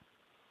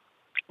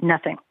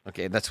 Nothing.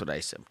 Okay, that's what I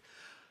assumed.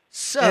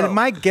 So, and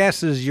my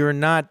guess is you're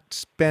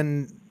not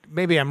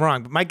maybe I'm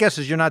wrong, but my guess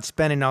is you're not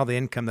spending all the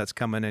income that's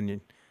coming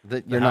in.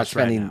 You're not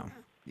spending. Right now.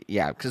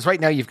 Yeah, because right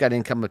now you've got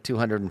income of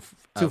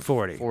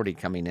 $240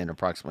 coming in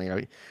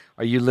approximately.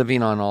 Are you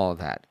living on all of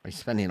that? Are you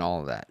spending all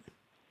of that?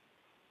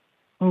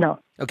 No.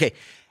 Okay.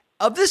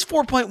 Of this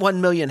 $4.1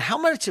 million, how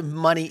much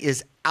money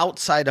is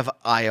outside of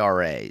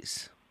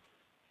IRAs?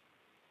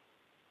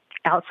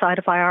 Outside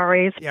of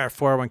IRAs? Yeah,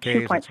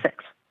 401ks. 2.6.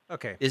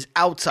 Okay. Is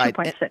outside.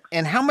 2.6.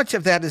 And how much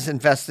of that is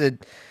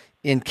invested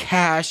in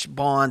cash,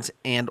 bonds,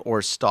 and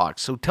or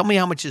stocks? So tell me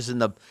how much is in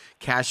the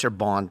cash or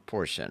bond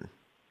portion.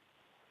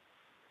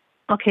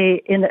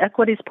 Okay, in the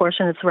equities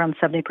portion, it's around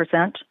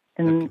 70%.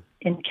 In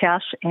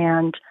cash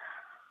and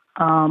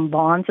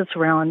bonds, it's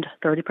around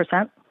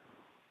 30%.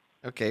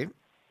 Okay.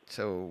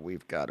 So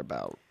we've got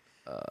about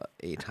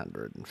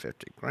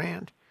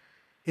 $850,000.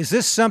 Is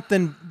this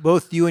something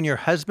both you and your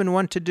husband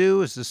want to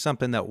do? Is this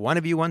something that one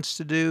of you wants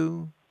to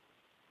do?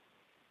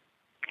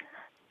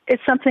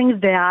 It's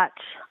something that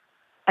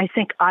I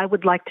think I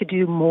would like to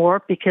do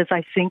more, because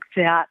I think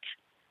that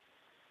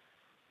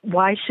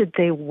why should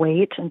they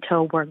wait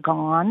until we're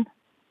gone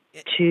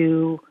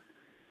to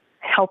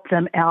help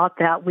them out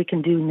that we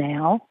can do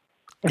now,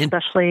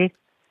 especially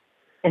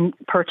in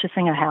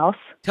purchasing a house?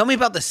 Tell me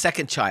about the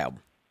second child.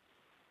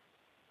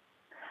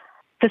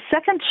 The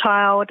second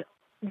child,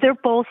 they're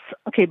both,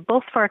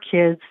 both of our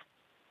kids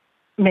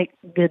make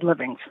good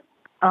livings.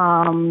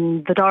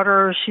 The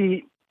daughter,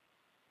 she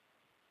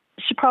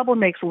probably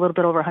makes a little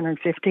bit over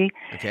 150.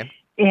 Okay.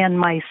 And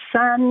my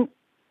son,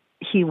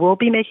 he will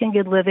be making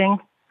good living,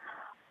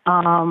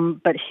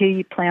 but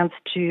he plans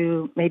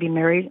to maybe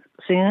marry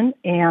soon.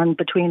 And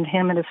between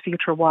him and his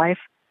future wife,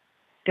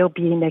 they'll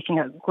be making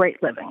a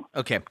great living.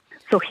 Okay.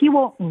 So he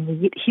won't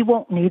need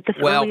this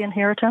early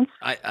inheritance.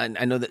 I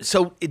know that.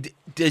 So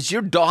does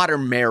your daughter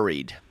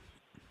married?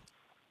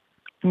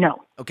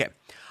 No. Okay.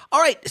 All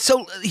right.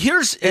 So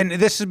here's... And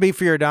this would be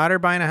for your daughter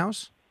buying a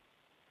house?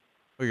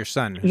 Or your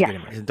son who's getting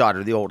married? His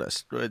daughter, the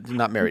oldest,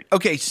 not married.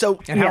 Okay, so...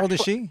 And how old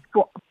is she?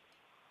 Well,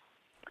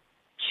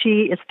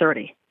 she is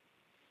 30.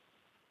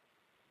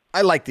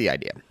 I like the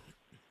idea.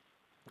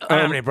 I don't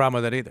have any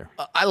problem with it either.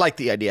 I like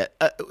the idea.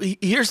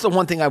 Here's the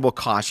one thing I will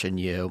caution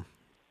you,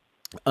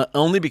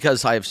 only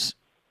because I've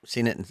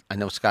seen it, and I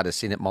know Scott has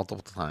seen it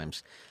multiple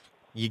times.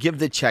 You give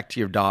the check to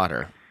your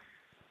daughter,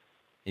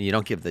 and you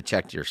don't give the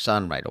check to your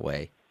son right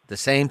away. At the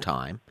same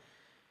time,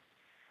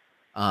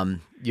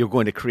 you're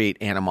going to create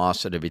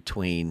animosity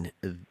between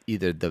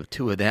either the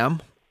two of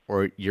them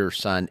or your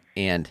son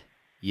and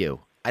you.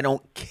 I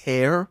don't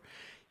care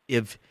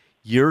if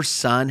your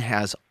son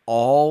has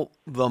all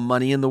the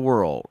money in the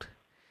world.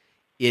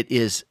 It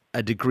is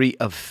a degree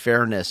of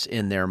fairness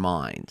in their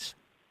minds.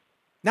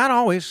 Not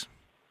always.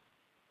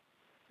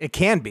 It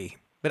can be,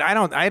 but I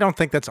don't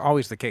think that's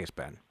always the case,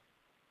 Ben.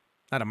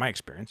 Not in my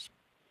experience.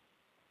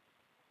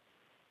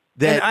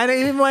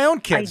 Even my own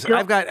kids,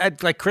 I've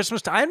got like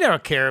Christmas time. I never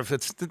care if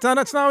it's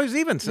not always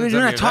even. You're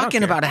not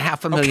talking about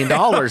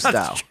 $500,000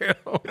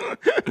 though.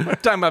 We're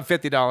talking about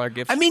 $50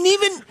 gifts. I mean,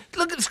 even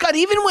look, Scott.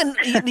 Even when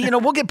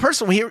we'll get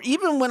personal here.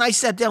 Even when I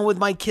sat down with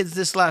my kids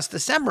this last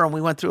December and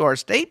we went through our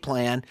estate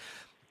plan,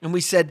 and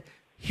we said,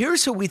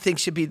 "Here's who we think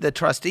should be the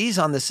trustees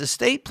on this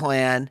estate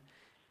plan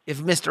if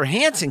Mr.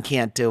 Hansen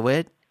can't do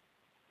it,"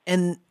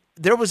 and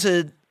there was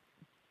a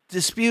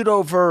dispute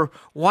over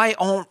why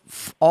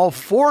all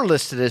four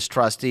listed as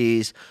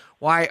trustees,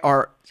 why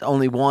are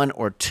only one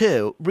or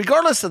two,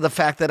 regardless of the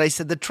fact that I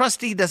said the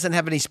trustee doesn't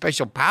have any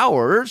special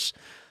powers.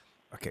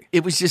 Okay.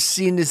 It was just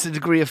seen as a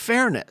degree of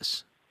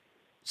fairness.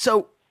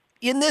 So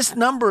in this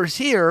numbers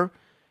here,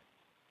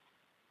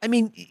 I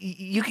mean,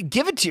 you could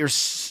give it to your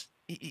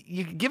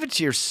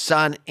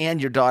son and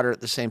your daughter at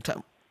the same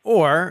time.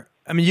 Or,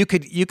 I mean, you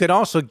could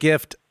also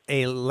gift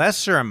a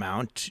lesser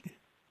amount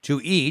to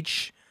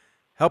each,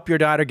 help your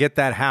daughter get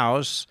that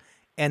house,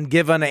 and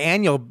give an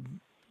annual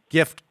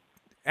gift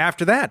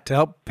after that to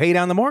help pay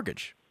down the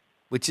mortgage.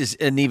 Which is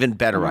an even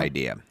better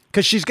idea.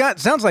 Because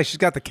sounds like she's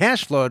got the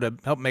cash flow to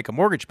help make a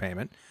mortgage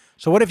payment.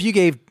 So what if you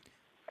gave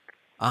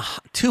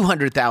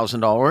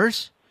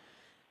 $200,000,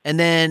 and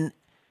then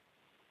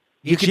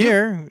each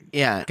year?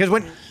 Yeah.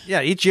 Because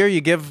each year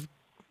you give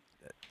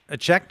a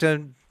check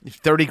to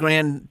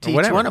 $30,000 to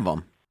each one of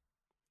them.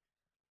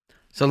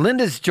 So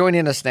Linda's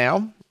joining us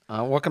now.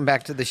 Welcome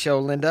back to the show,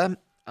 Linda.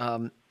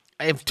 I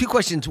have two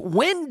questions.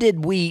 When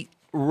did we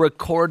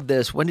record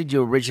this? When did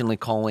you originally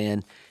call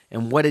in,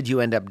 and what did you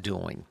end up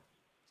doing?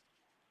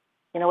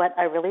 You know what?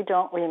 I really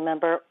don't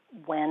remember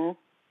when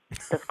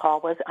this call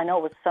was. I know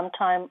it was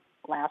sometime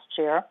last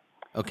year.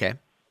 Okay.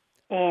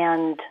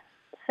 And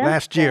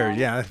last year,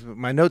 yeah.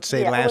 My notes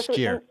say last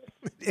year,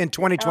 in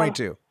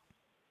 2022.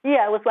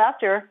 Yeah, it was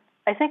last year.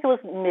 I think it was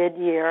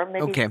mid-year,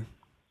 maybe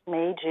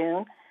May,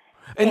 June.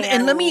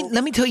 And let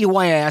me tell you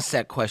why I asked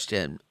that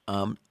question.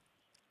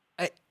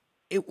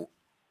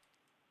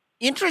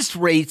 Interest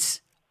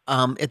rates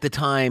at the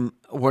time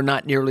were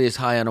not nearly as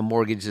high on a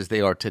mortgage as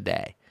they are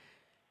today.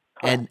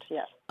 Correct,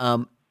 yes.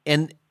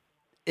 And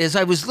as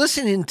I was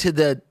listening to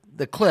the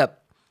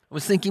clip, I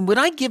was thinking, would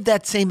I give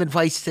that same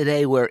advice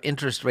today where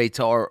interest rates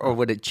are, or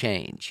would it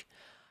change?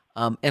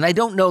 And I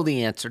don't know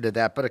the answer to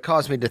that, but it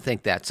caused me to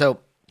think that. So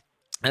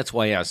that's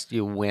why I asked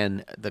you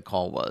when the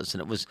call was,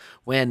 and it was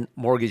when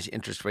mortgage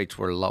interest rates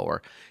were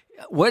lower.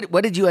 What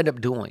did you end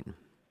up doing?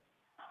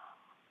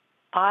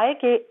 I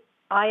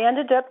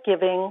ended up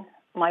giving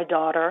my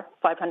daughter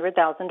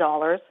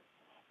 $500,000,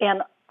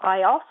 and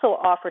I also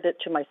offered it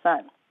to my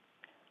son.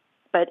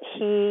 But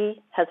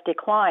he has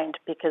declined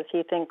because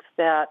he thinks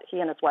that he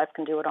and his wife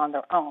can do it on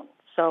their own.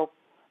 So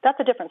that's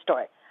a different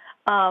story.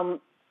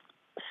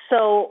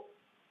 So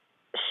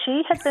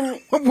she had been...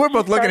 We're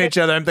both looking at each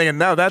other. I'm thinking,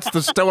 no, that's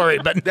the story.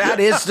 But that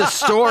is the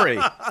story.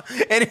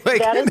 Anyway,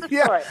 that is the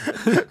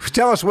story.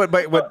 Tell us what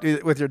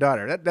with your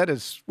daughter. That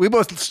is... We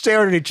both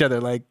stared at each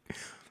other like...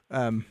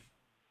 All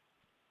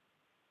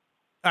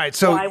right,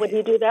 so... Why would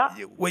he do that?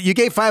 Well, you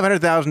gave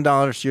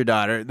 $500,000 to your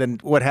daughter. Then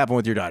what happened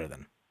with your daughter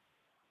then?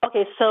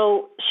 Okay,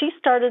 so she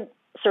started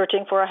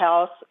searching for a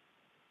house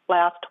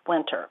last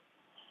winter.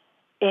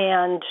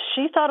 And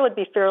she thought it would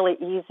be fairly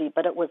easy,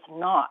 but it was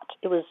not.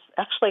 It was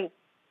actually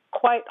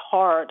quite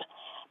hard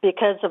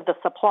because of the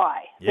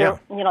supply. Yeah.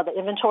 The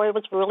inventory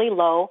was really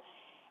low,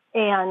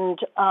 and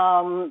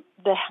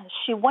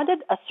she wanted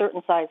a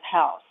certain size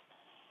house.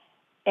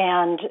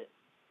 And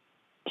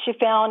she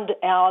found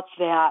out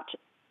that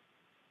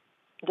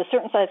the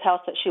certain size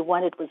house that she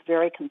wanted was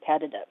very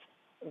competitive,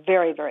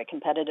 very, very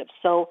competitive.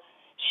 So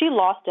she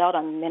lost out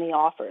on many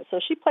offers. So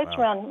she placed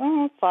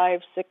around 5,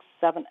 6,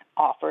 7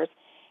 offers,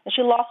 and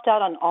she lost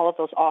out on all of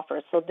those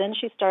offers. So then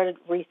she started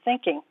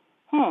rethinking,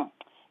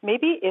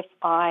 maybe if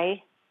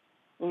I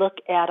look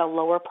at a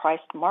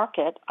lower-priced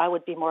market, I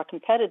would be more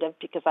competitive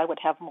because I would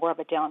have more of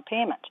a down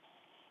payment.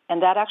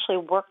 And that actually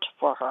worked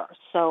for her.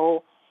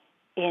 So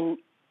in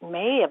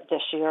May of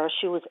this year,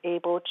 she was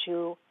able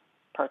to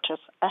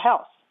purchase a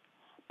house.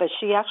 But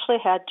she actually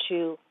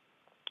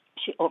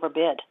she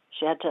overbid.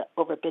 She had to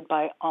overbid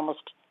by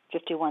almost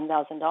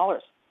 $51,000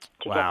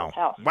 to get this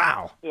house.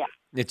 Wow. Yeah.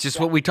 It's just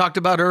what we talked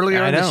about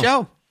earlier in the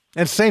show.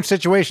 And same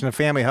situation, a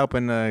family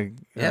helping their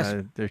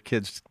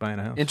kids buying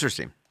a house.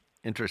 Interesting.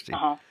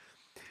 Uh-huh.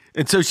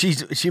 And so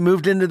she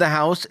moved into the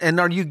house. And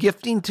are you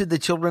gifting to the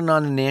children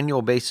on an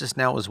annual basis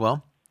now as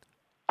well?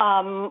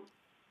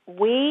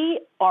 We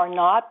are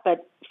not,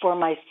 but for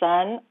my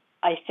son,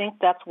 I think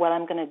that's what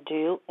I'm going to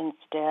do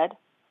instead,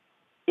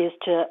 is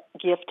to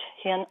gift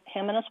him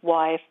and his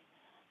wife,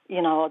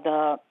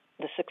 the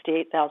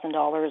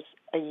 $68,000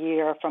 a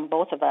year from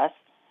both of us,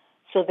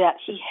 so that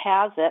he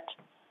has it,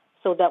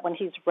 so that when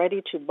he's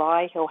ready to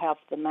buy, he'll have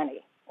the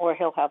money, or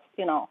he'll have,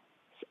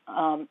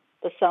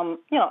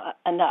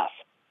 enough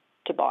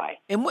to buy.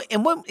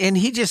 And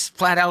he just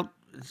flat out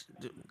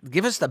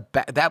give us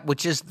that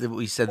which is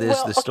we said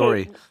is the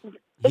story.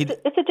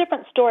 It's a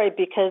different story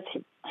because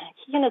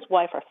he and his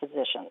wife are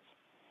physicians,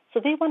 so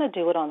they want to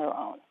do it on their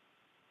own.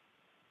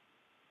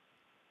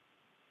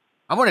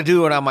 I want to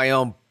do it on my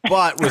own,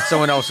 but with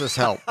someone else's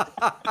help.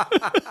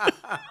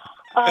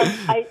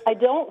 I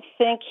don't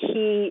think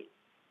he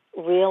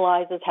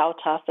realizes how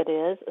tough it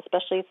is,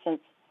 especially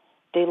since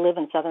they live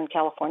in Southern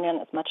California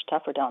and it's much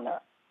tougher down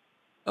there.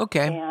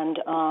 Okay. And,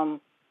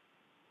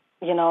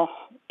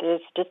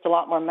 there's just a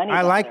lot more money.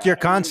 I like your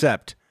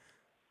concept.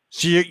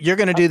 So you're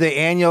going to do the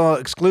annual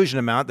exclusion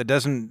amount that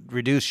doesn't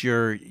reduce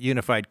your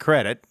unified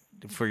credit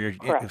for your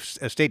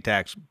estate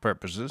tax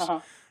purposes. Uh-huh.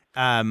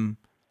 And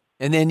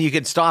then you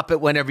can stop it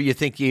whenever you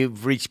think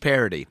you've reached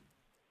parity.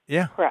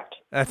 Yeah. Correct.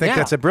 I think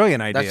that's a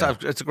brilliant idea.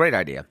 That's a great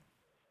idea.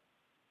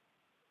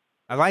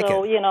 I like it.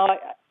 So,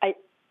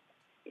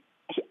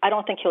 I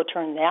don't think he'll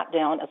turn that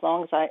down as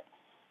long as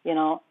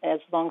as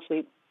long as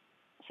we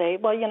say,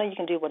 well, you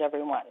can do whatever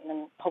you want, and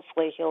then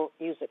hopefully he'll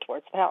use it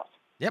towards the house.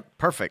 Yep.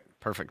 Perfect.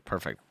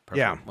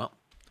 Yeah. Well,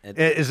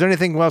 is there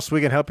anything else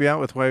we can help you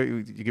out with while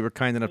you were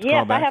kind enough to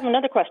call back? Yes, I have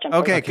another question for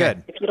you. Okay,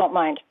 good. If you don't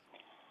mind.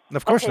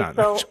 Of course not.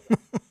 So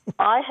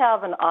I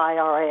have an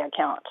IRA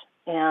account,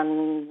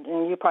 and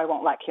you probably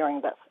won't like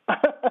hearing this.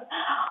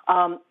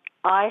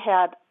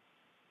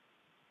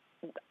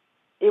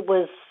 It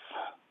was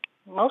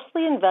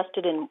mostly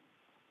invested in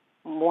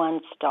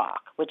one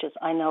stock, which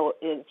I know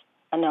is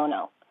a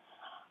no-no.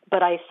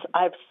 But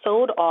I've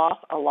sold off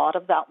a lot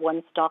of that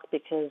one stock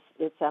because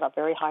it's at a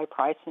very high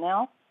price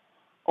now,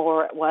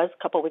 or it was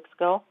a couple of weeks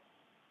ago.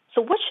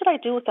 So what should I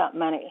do with that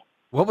money?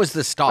 What was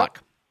the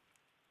stock?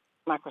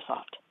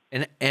 Microsoft.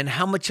 And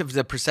how much of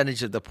the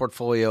percentage of the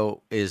portfolio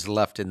is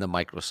left in the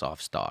Microsoft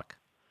stock?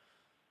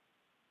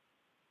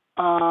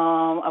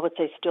 I would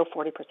say still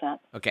 40%.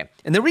 Okay.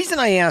 And the reason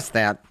I ask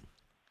that,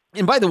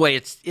 and by the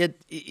way,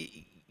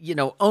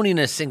 owning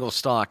a single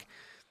stock,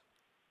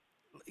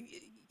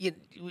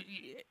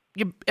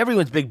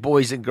 everyone's big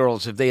boys and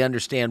girls if they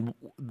understand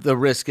the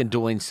risk in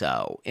doing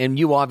so. And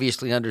you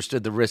obviously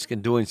understood the risk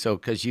in doing so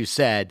because you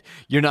said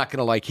you're not going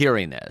to like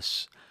hearing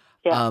this.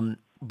 Yeah.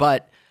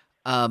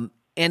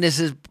 And as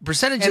a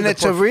percentage and of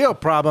it's a real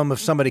problem if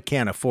somebody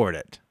can't afford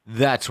it.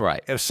 That's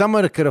right. If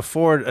someone could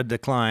afford a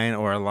decline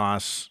or a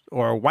loss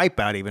or a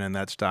wipeout even in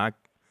that stock,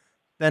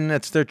 then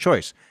that's their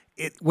choice.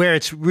 Where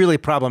it's really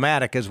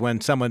problematic is when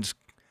someone's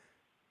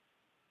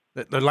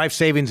their life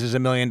savings is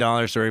 $1 million.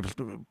 They're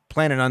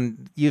planning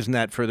on using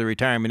that for their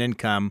retirement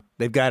income.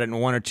 They've got it in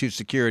one or two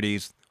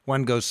securities.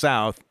 One goes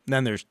south,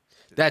 then there's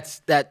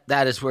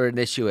that is where an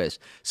issue is.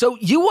 So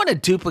you want to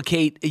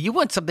duplicate. You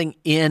want something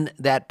in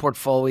that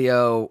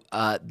portfolio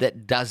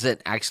that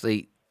doesn't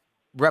actually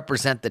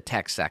represent the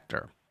tech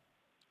sector.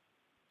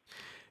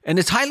 And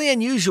it's highly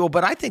unusual,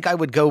 but I think I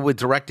would go with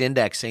direct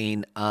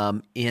indexing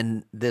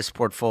in this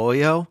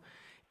portfolio,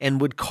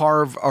 and would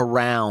carve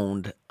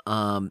around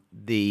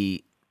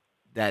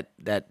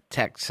that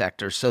tech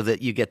sector so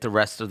that you get the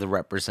rest of the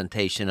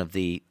representation of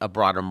a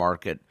broader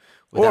market.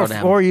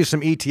 Or use some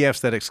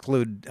ETFs that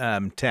exclude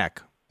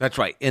tech. That's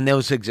right, and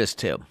those exist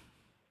too.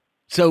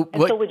 So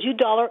would you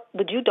dollar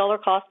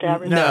cost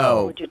average? No,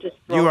 or would you just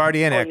you're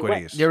already in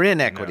equities. You're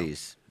in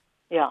equities.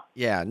 No.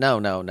 Yeah. No.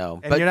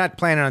 And you're not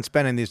planning on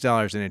spending these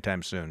dollars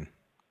anytime soon.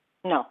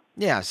 No.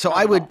 Yeah, so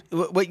I would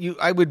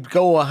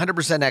go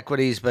 100%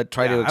 equities, but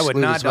try to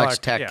exclude as much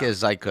tech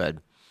as I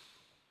could.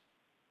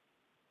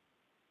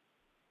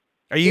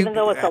 Even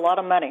though it's a lot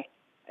of money,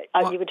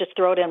 you would just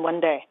throw it in one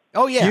day.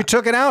 Oh yeah, you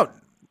took it out.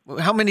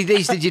 How many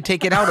days did you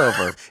take it out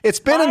over? It's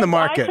been in the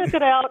market. I took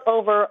it out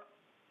over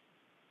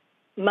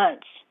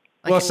months.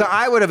 Well, so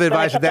I would have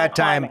advised at that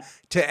time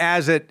to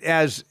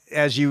as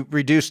you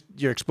reduce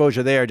your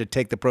exposure there to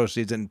take the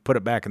proceeds and put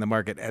it back in the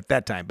market at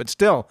that time. But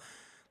still,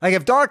 like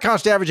if dollar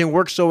cost averaging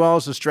works so well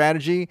as a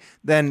strategy,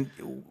 then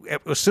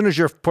as soon as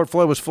your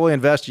portfolio was fully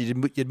invested,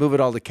 you'd move it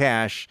all to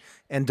cash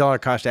and dollar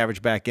cost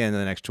average back in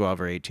the next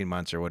 12 or 18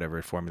 months or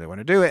whatever formula they want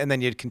to do it, and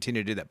then you'd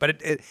continue to do that. But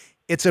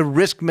it's a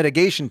risk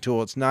mitigation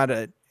tool. It's not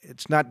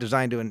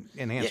designed to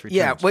enhance returns.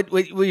 Yeah, what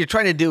you're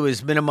trying to do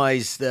is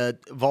minimize the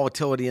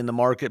volatility in the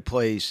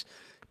marketplace.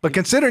 But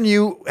considering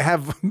you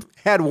have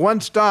had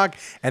one stock,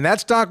 and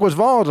that stock was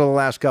volatile the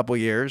last couple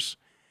of years,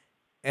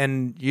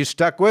 and you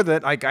stuck with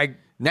it,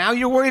 now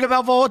you're worried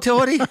about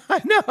volatility?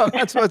 I know,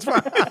 that's what's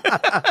fun.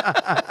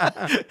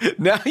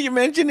 Now you're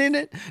mentioning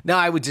it? No,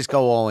 I would just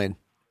go all in.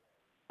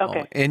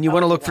 Okay. And you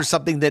want to look for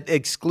something that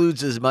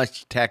excludes as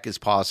much tech as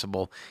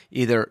possible,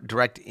 either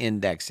direct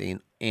indexing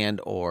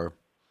or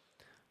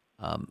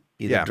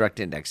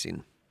direct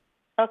indexing.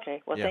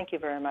 Okay. Well, thank you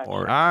very much.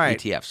 Or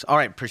ETFs. All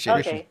right.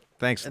 Appreciate it.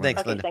 Thanks, Linda.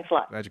 Okay, thanks a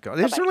lot. Glad you called.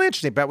 It's really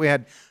interesting, but we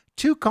had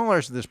two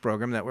callers to this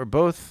program that were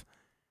both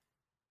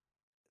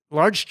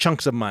large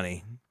chunks of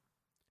money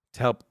to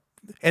help.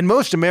 And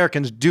most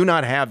Americans do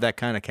not have that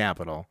kind of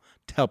capital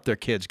to help their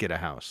kids get a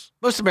house.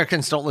 Most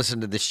Americans don't listen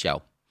to this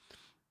show.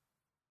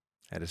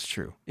 That is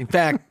true. In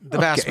fact, the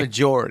vast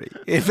majority.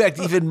 In fact,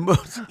 even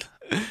most.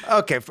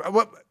 Okay.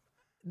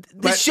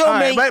 This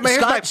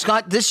show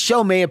Scott, this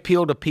show may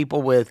appeal to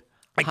people with.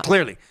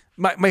 Clearly.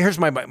 Here's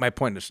my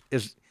point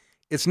is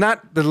it's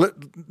not the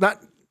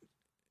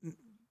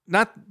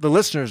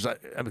listeners.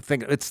 I'm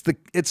thinking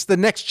it's the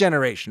next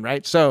generation,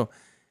 right? So,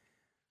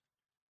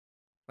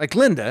 like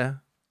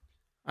Linda,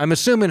 I'm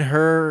assuming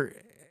her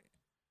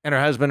and her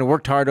husband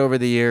worked hard over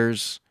the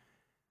years,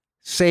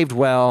 saved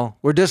well,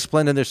 were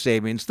disciplined in their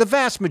savings. The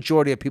vast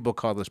majority of people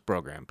call this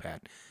program,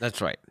 Pat.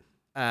 That's right.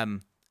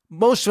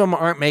 Most of them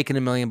aren't making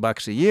 $1 million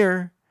a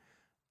year.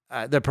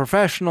 They're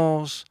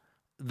professionals.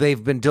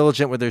 They've been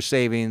diligent with their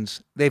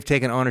savings. They've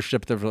taken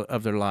ownership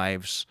of their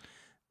lives.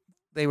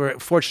 They were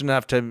fortunate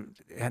enough to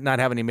not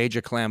have any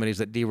major calamities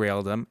that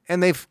derailed them.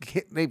 And they've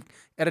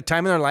at a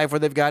time in their life where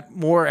they've got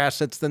more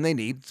assets than they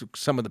need,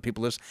 some of the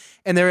people is,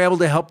 and they're able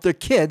to help their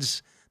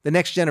kids, the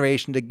next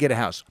generation, to get a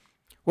house.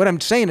 What I'm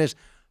saying is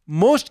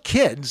most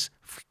kids,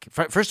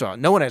 first of all,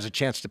 no one has a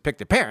chance to pick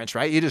their parents,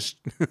 right? You just,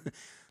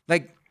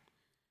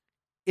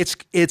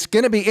 it's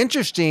going to be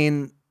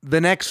interesting the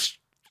next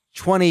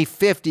 20,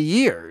 50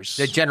 years.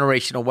 The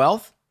generational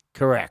wealth?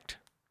 Correct.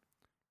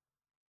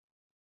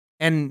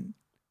 And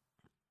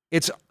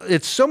it's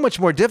so much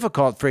more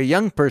difficult for a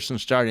young person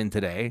starting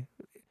today.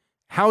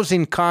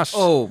 Housing costs,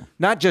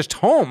 not just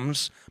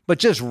homes, but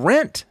just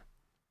rent.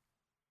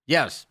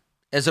 Yes.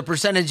 As a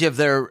percentage of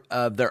their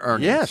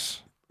earnings.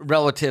 Yes.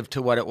 Relative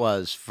to what it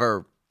was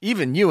for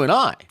even you and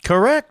I.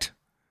 Correct.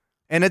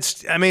 And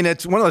it's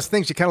one of those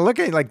things you kind of look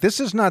at, like, this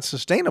is not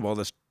sustainable,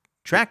 this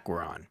track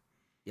we're on.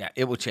 Yeah,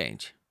 it will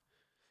change.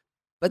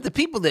 But the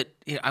people that,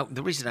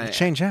 the reason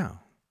change how?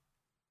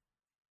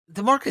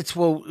 The markets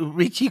will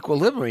reach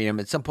equilibrium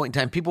at some point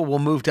in time. People will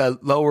move to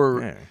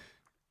lower. Yeah.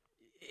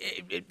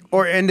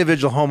 Or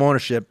individual home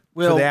ownership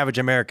for the average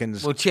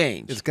Americans will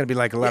change. It's going to be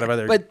like a lot of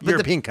other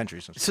European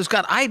countries. So,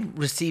 Scott, I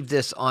received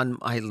this on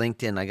my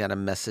LinkedIn. I got a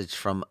message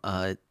from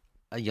a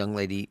young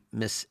lady,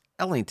 Miss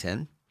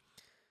Ellington.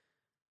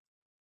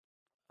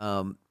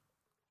 Did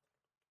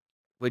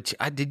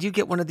you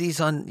get one of these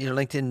on your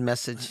LinkedIn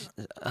message?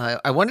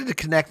 I wanted to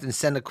connect and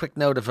send a quick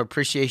note of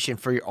appreciation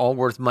for your All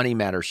Worth Money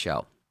Matters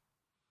show.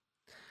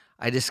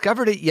 I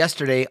discovered it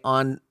yesterday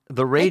on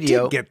the radio.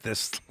 I did get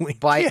this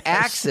by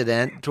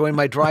accident during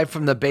my drive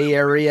from the Bay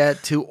Area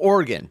to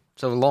Oregon.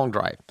 So a long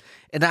drive.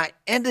 And I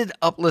ended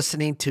up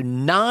listening to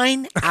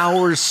 9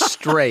 hours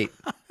straight.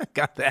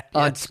 Got that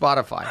on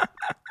Spotify.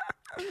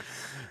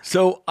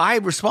 So I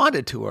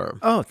responded to her.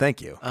 Oh,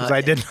 thank you. Because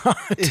I did not.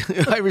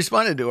 I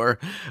responded to her.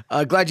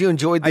 Glad you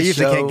enjoyed the show. I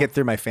usually can't get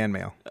through my fan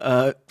mail.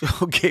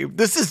 Okay.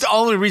 This is the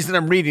only reason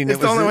I'm reading it.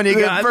 It's the only one you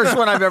got. The first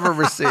one I've ever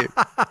received.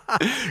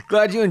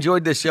 Glad you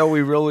enjoyed the show.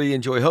 We really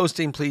enjoy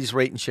hosting. Please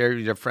rate and share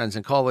with your friends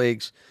and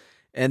colleagues.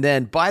 And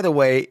then, by the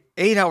way,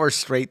 8 hours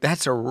straight,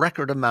 that's a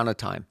record amount of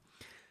time.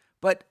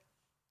 But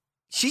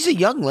she's a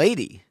young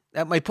lady.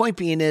 My point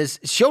being is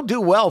she'll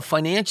do well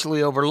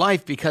financially over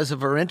life because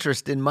of her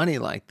interest in money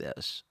like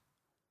this.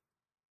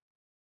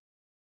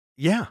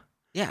 Yeah.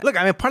 Yeah. Look,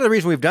 part of the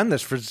reason we've done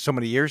this for so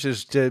many years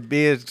is to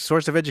be a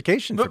source of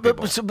education for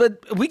people.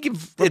 But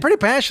we're pretty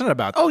passionate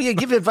about that. Oh, yeah.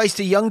 Give advice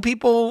to young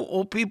people,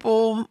 old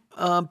people,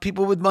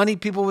 people with money,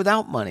 people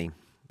without money.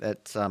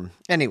 That's,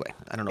 anyway,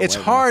 I don't know. It's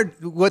hard.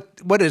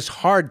 What is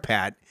hard,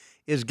 Pat,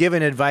 is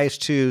giving advice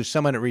to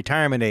someone at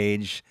retirement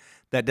age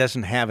that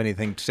doesn't have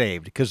anything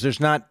saved, because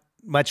there's not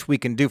much we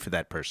can do for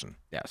that person.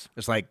 Yes.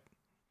 It's like,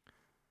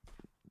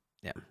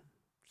 yeah.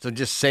 So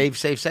just save.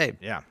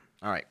 Yeah.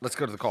 All right, let's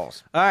go to the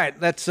calls. All right,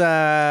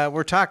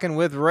 we're talking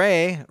with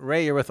Ray.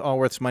 Ray, you're with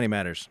Allworth's Money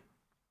Matters.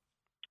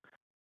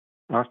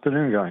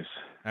 Afternoon, guys.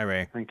 Hi,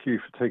 Ray. Thank you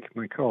for taking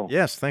my call.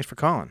 Yes, thanks for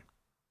calling.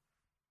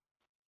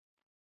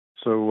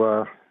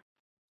 So,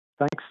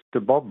 thanks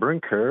to Bob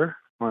Brinker,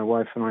 my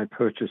wife and I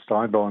purchased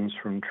I-bonds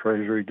from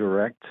Treasury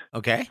Direct.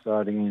 Okay.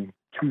 Starting in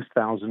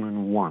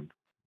 2001.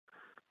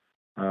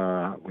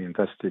 We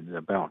invested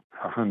about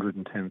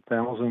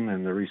 $110,000,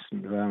 and the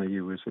recent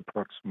value was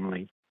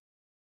approximately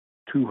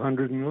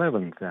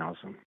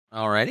 $211,000.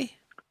 All righty.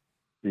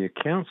 The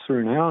accounts are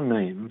in our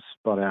names,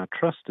 but our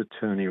trust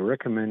attorney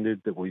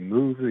recommended that we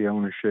move the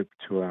ownership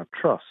to our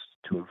trust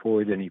to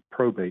avoid any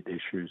probate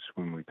issues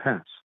when we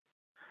pass.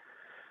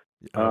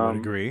 I would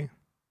agree.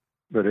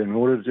 But in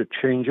order to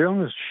change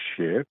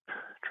ownership,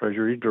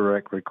 Treasury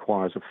Direct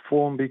requires a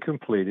form be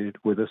completed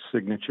with a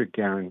signature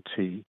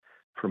guarantee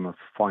from a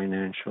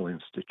financial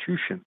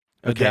institution.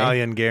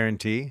 Medallion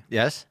guarantee.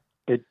 Yes.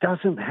 It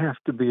doesn't have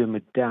to be a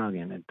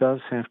medallion. It does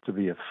have to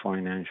be a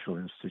financial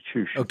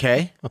institution.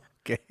 Okay.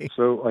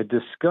 So I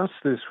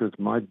discussed this with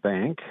my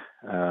bank.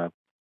 Can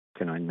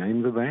I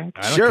name the bank?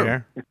 I don't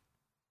care.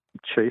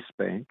 Chase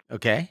Bank.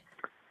 Okay.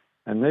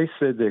 And they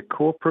said their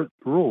corporate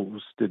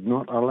rules did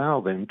not allow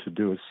them to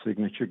do a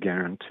signature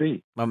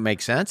guarantee. Well,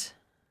 makes sense.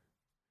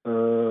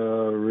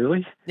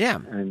 Really? Yeah.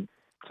 And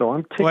so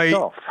I'm ticked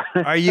off.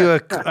 Are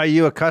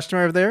you a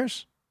customer of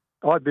theirs?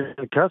 I've been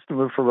a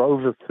customer for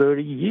over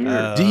 30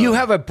 years. Do you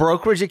have a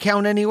brokerage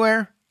account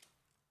anywhere?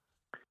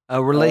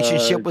 A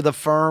relationship with a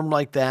firm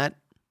like that?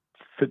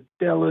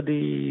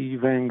 Fidelity,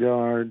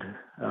 Vanguard,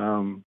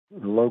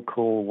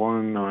 local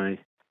one.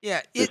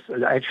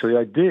 Actually,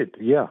 I did.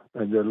 Yeah,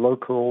 the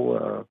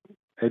local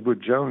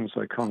Edward Jones.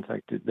 I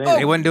contacted them.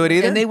 They wouldn't do it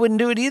either. And they wouldn't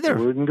do it either.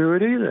 They wouldn't do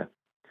it either.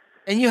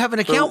 And you have an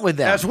account with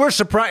them. As we're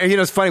surprised.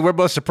 It's funny. We're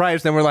both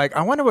surprised. Then we're like,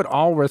 I wonder what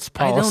Allworth's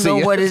policy is. I don't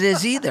know what it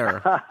is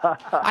either.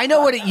 I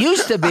know what it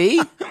used to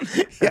be.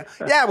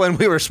 Yeah, when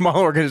we were a small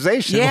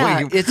organization.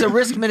 Yeah, it's a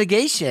risk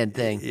mitigation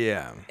thing.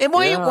 Yeah. And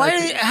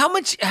how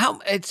much,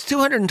 it's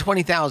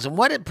 $220,000.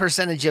 What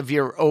percentage of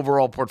your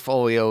overall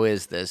portfolio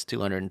is this,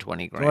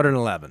 $220,000?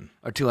 211.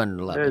 Or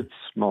 211? It's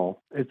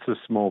small. It's a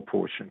small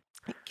portion.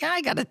 Yeah, I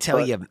got to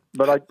tell you.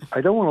 But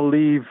I don't want to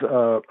leave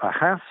a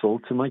hassle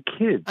to my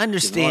kids.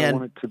 Understand. I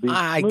want it to be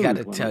I got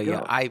to tell you,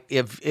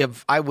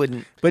 if I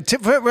wouldn't. But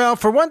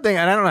for one thing,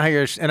 and I don't know how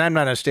and I'm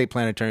not an estate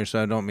plan attorney,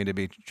 so I don't mean to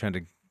be trying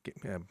to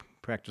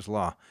practice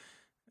law.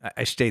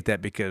 I state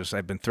that because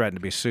I've been threatened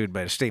to be sued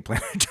by an estate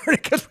plan attorney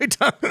because we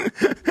don't.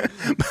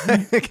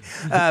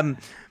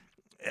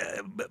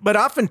 But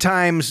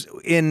oftentimes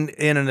in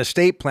an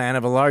estate plan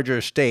of a larger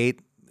estate,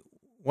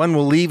 one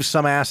will leave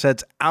some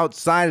assets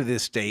outside of the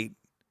estate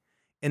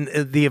in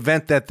the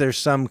event that there's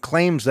some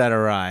claims that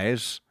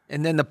arise.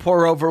 And then the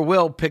pour-over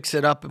will picks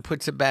it up and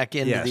puts it back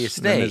into the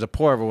estate. Then there's a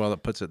pour-over will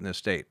that puts it in the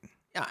estate.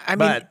 I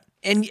mean,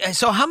 and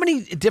so how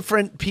many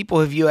different people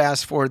have you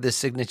asked for this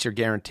signature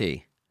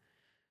guarantee?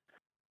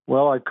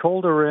 Well, I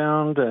called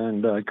around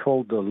and I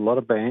called a lot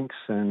of banks,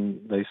 and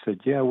they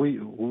said, yeah, we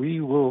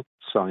will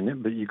sign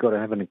it, but you've got to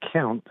have an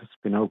account that's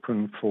been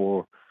open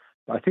for,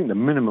 I think the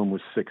minimum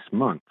was 6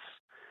 months.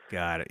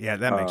 Got it. Yeah,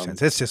 that makes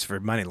sense. It's just for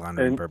money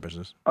laundering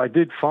purposes. I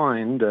did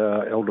find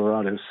El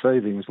Dorado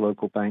Savings,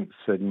 local bank,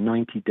 said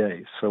 90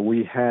 days. So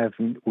we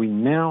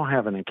now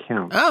have an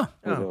account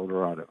with El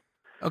Dorado.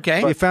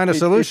 Okay. But you found a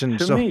solution.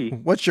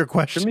 What's your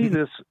question? To me,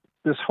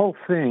 this whole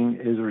thing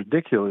is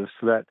ridiculous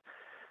that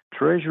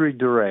Treasury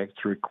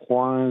Direct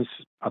requires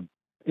a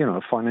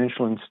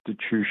financial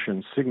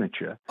institution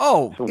signature.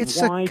 Oh, so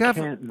why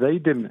can't they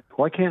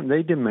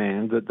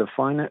demand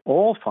that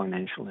all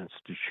financial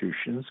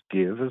institutions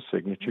give a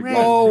signature guarantee?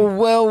 Oh,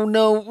 well,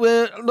 no.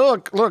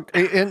 Look,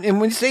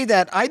 and when you say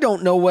that, I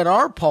don't know what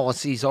our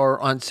policies are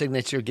on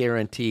signature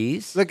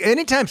guarantees. Look,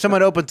 anytime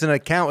someone opens an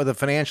account with a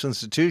financial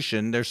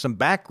institution, there's some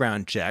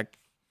background check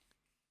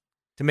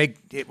to make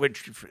it,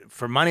 which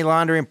for money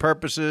laundering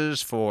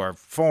purposes, for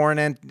foreign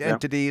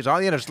entities,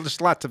 there's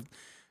just lots of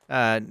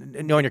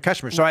knowing your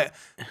customers. So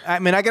I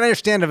mean, I can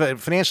understand if a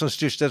financial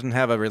institution doesn't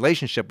have a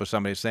relationship with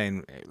somebody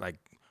saying, like,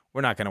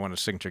 we're not going to want a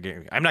signature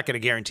guarantee. I'm not going to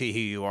guarantee who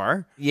you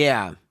are.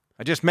 Yeah.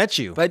 I just met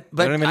you. But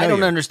I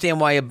don't understand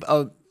why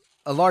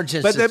a large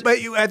institution. But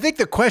I think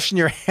the question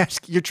you're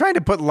asking, you're trying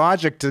to put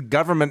logic to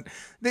government.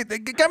 The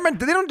government,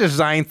 they don't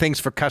design things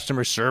for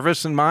customer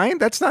service in mind.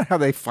 That's not how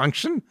they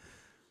function.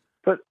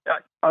 But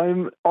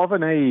I'm of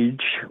an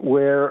age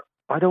where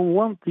I don't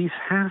want these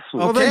hassles.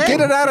 Well, then get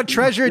it out of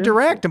Treasury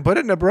Direct and put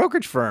it in a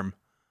brokerage firm.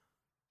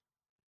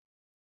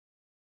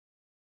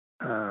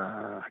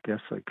 I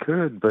guess I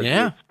could, but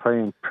it's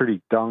paying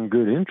pretty darn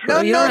good interest. No,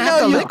 you don't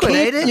have to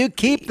liquidate it. You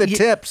keep the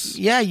tips.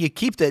 Yeah, you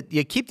keep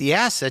the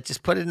asset.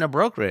 Just put it in a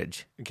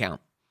brokerage account.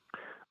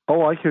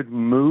 Oh, I could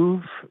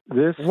move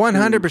this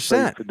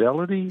 100%.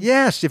 Fidelity?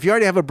 Yes, if you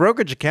already have a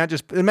brokerage account,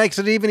 it makes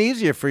it even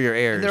easier for your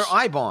heirs. And they're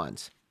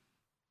I-bonds.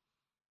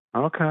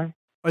 Okay.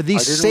 Are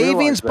these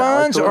savings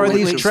bonds or are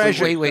these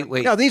Treasury? Wait.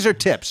 No, these are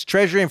TIPS,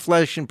 Treasury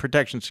Inflation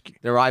Protection Security.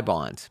 They're I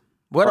bonds.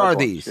 What are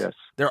these? Yes.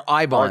 They're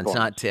I bonds,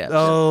 not TIPS.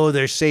 Oh,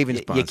 they're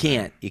savings bonds.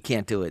 You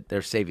can't do it.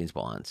 They're savings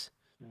bonds.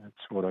 That's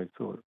what I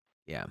thought.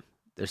 Yeah,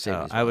 they're savings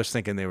bonds. I was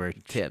thinking they were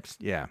TIPS.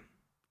 Yeah.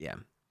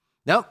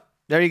 Nope.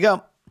 There you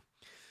go.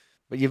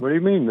 But what do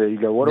you mean? There you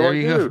go. What do I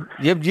do?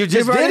 You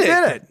just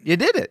did it. You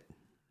did it.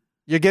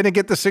 You're going to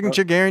get the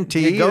signature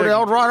guarantee. You go to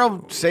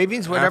Eldorado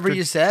Savings, whatever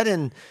you said,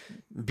 and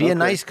be a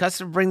nice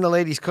customer. Bring the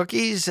ladies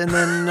cookies, and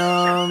then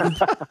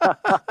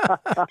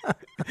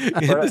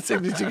get the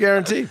signature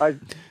guarantee.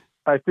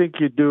 I think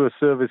you do a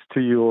service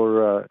to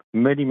your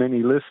many,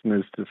 many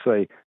listeners to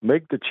say,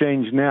 make the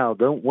change now.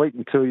 Don't wait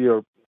until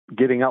you're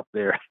getting up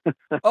there.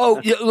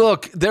 Oh,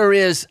 look, there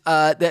is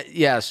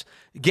yes,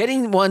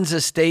 getting one's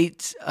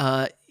estate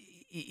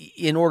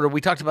in order. We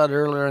talked about it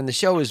earlier in the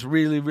show is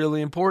really,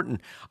 really important.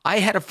 I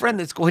had a friend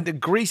that's going to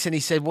Greece, and he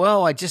said,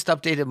 "Well, I just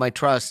updated my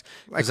trust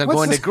because I'm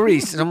going to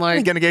Greece." And I'm like,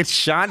 "You're going to get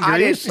shot in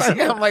Greece?"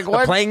 I'm like, "What?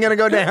 The plane going to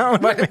go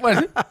down?" What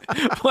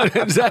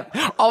is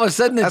that? All of a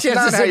sudden, the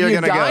chances of you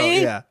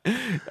dying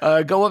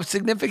go up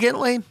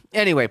significantly.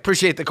 Anyway,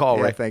 appreciate the call,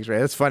 Ray. Thanks, Ray.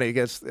 That's funny. I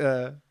guess.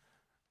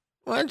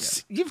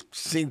 You've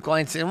seen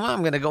clients saying, "Well,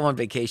 I'm going to go on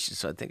vacation,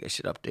 so I think I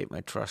should update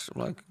my trust."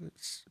 I'm like,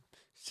 it's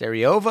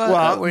Sarajevo?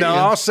 Well, no,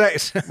 I'll say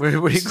where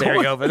you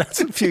Sarajevo. That's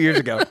a few years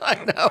ago.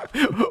 I know.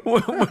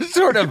 What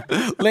sort of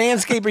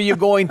landscape are you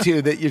going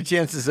to that your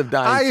chances of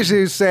dying? I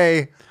usually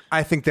say,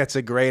 I think that's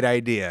a great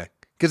idea.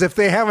 Because if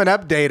they haven't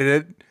updated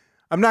it,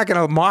 I'm not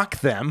going to mock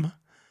them.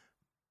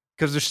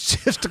 Because their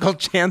statistical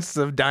chances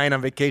of dying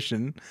on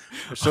vacation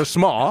are so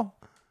small.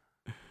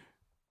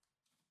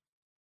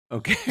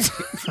 Okay.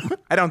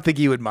 I don't think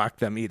you would mock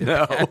them either.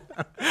 No.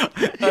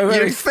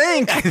 I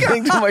think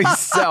to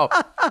myself.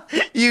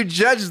 You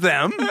judge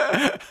them.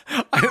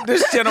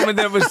 This gentleman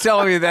that was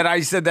telling me that,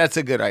 I said, that's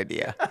a good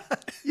idea.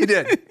 You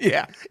did?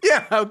 Yeah.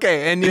 Yeah,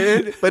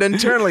 okay. But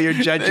internally you're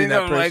judging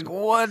that person. Like,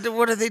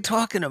 what are they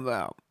talking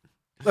about?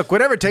 Look,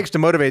 whatever it takes to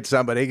motivate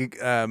somebody.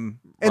 And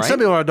some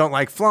people don't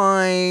like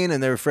flying,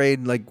 and they're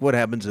afraid, like, what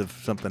happens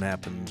if something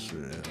happens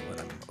when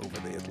I'm over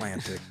the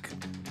Atlantic,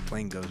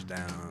 plane goes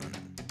down.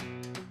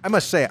 I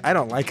must say, I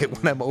don't like it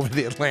when I'm over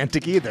the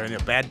Atlantic either. And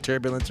a bad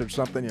turbulence or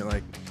something, you're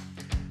like,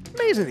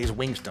 amazing these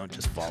wings don't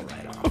just fall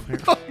right off.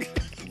 Okay.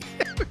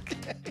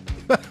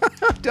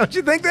 Don't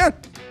you think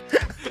that?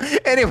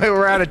 Anyway,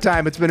 we're out of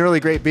time. It's been really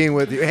great being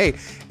with you. Hey,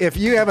 if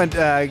you haven't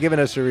given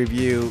us a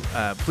review,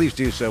 please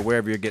do so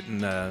wherever you get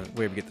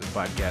this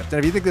podcast. And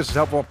if you think this is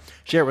helpful,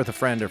 share it with a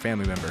friend or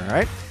family member. All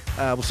right?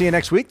 We'll see you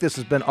next week. This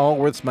has been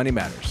Allworth's Money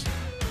Matters.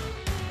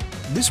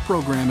 This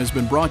program has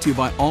been brought to you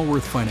by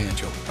Allworth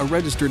Financial, a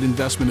registered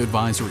investment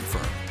advisory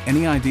firm.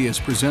 Any ideas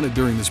presented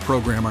during this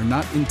program are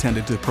not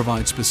intended to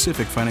provide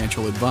specific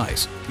financial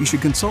advice. You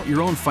should consult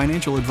your own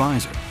financial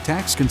advisor,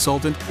 tax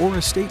consultant, or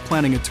estate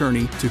planning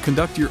attorney to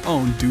conduct your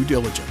own due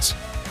diligence.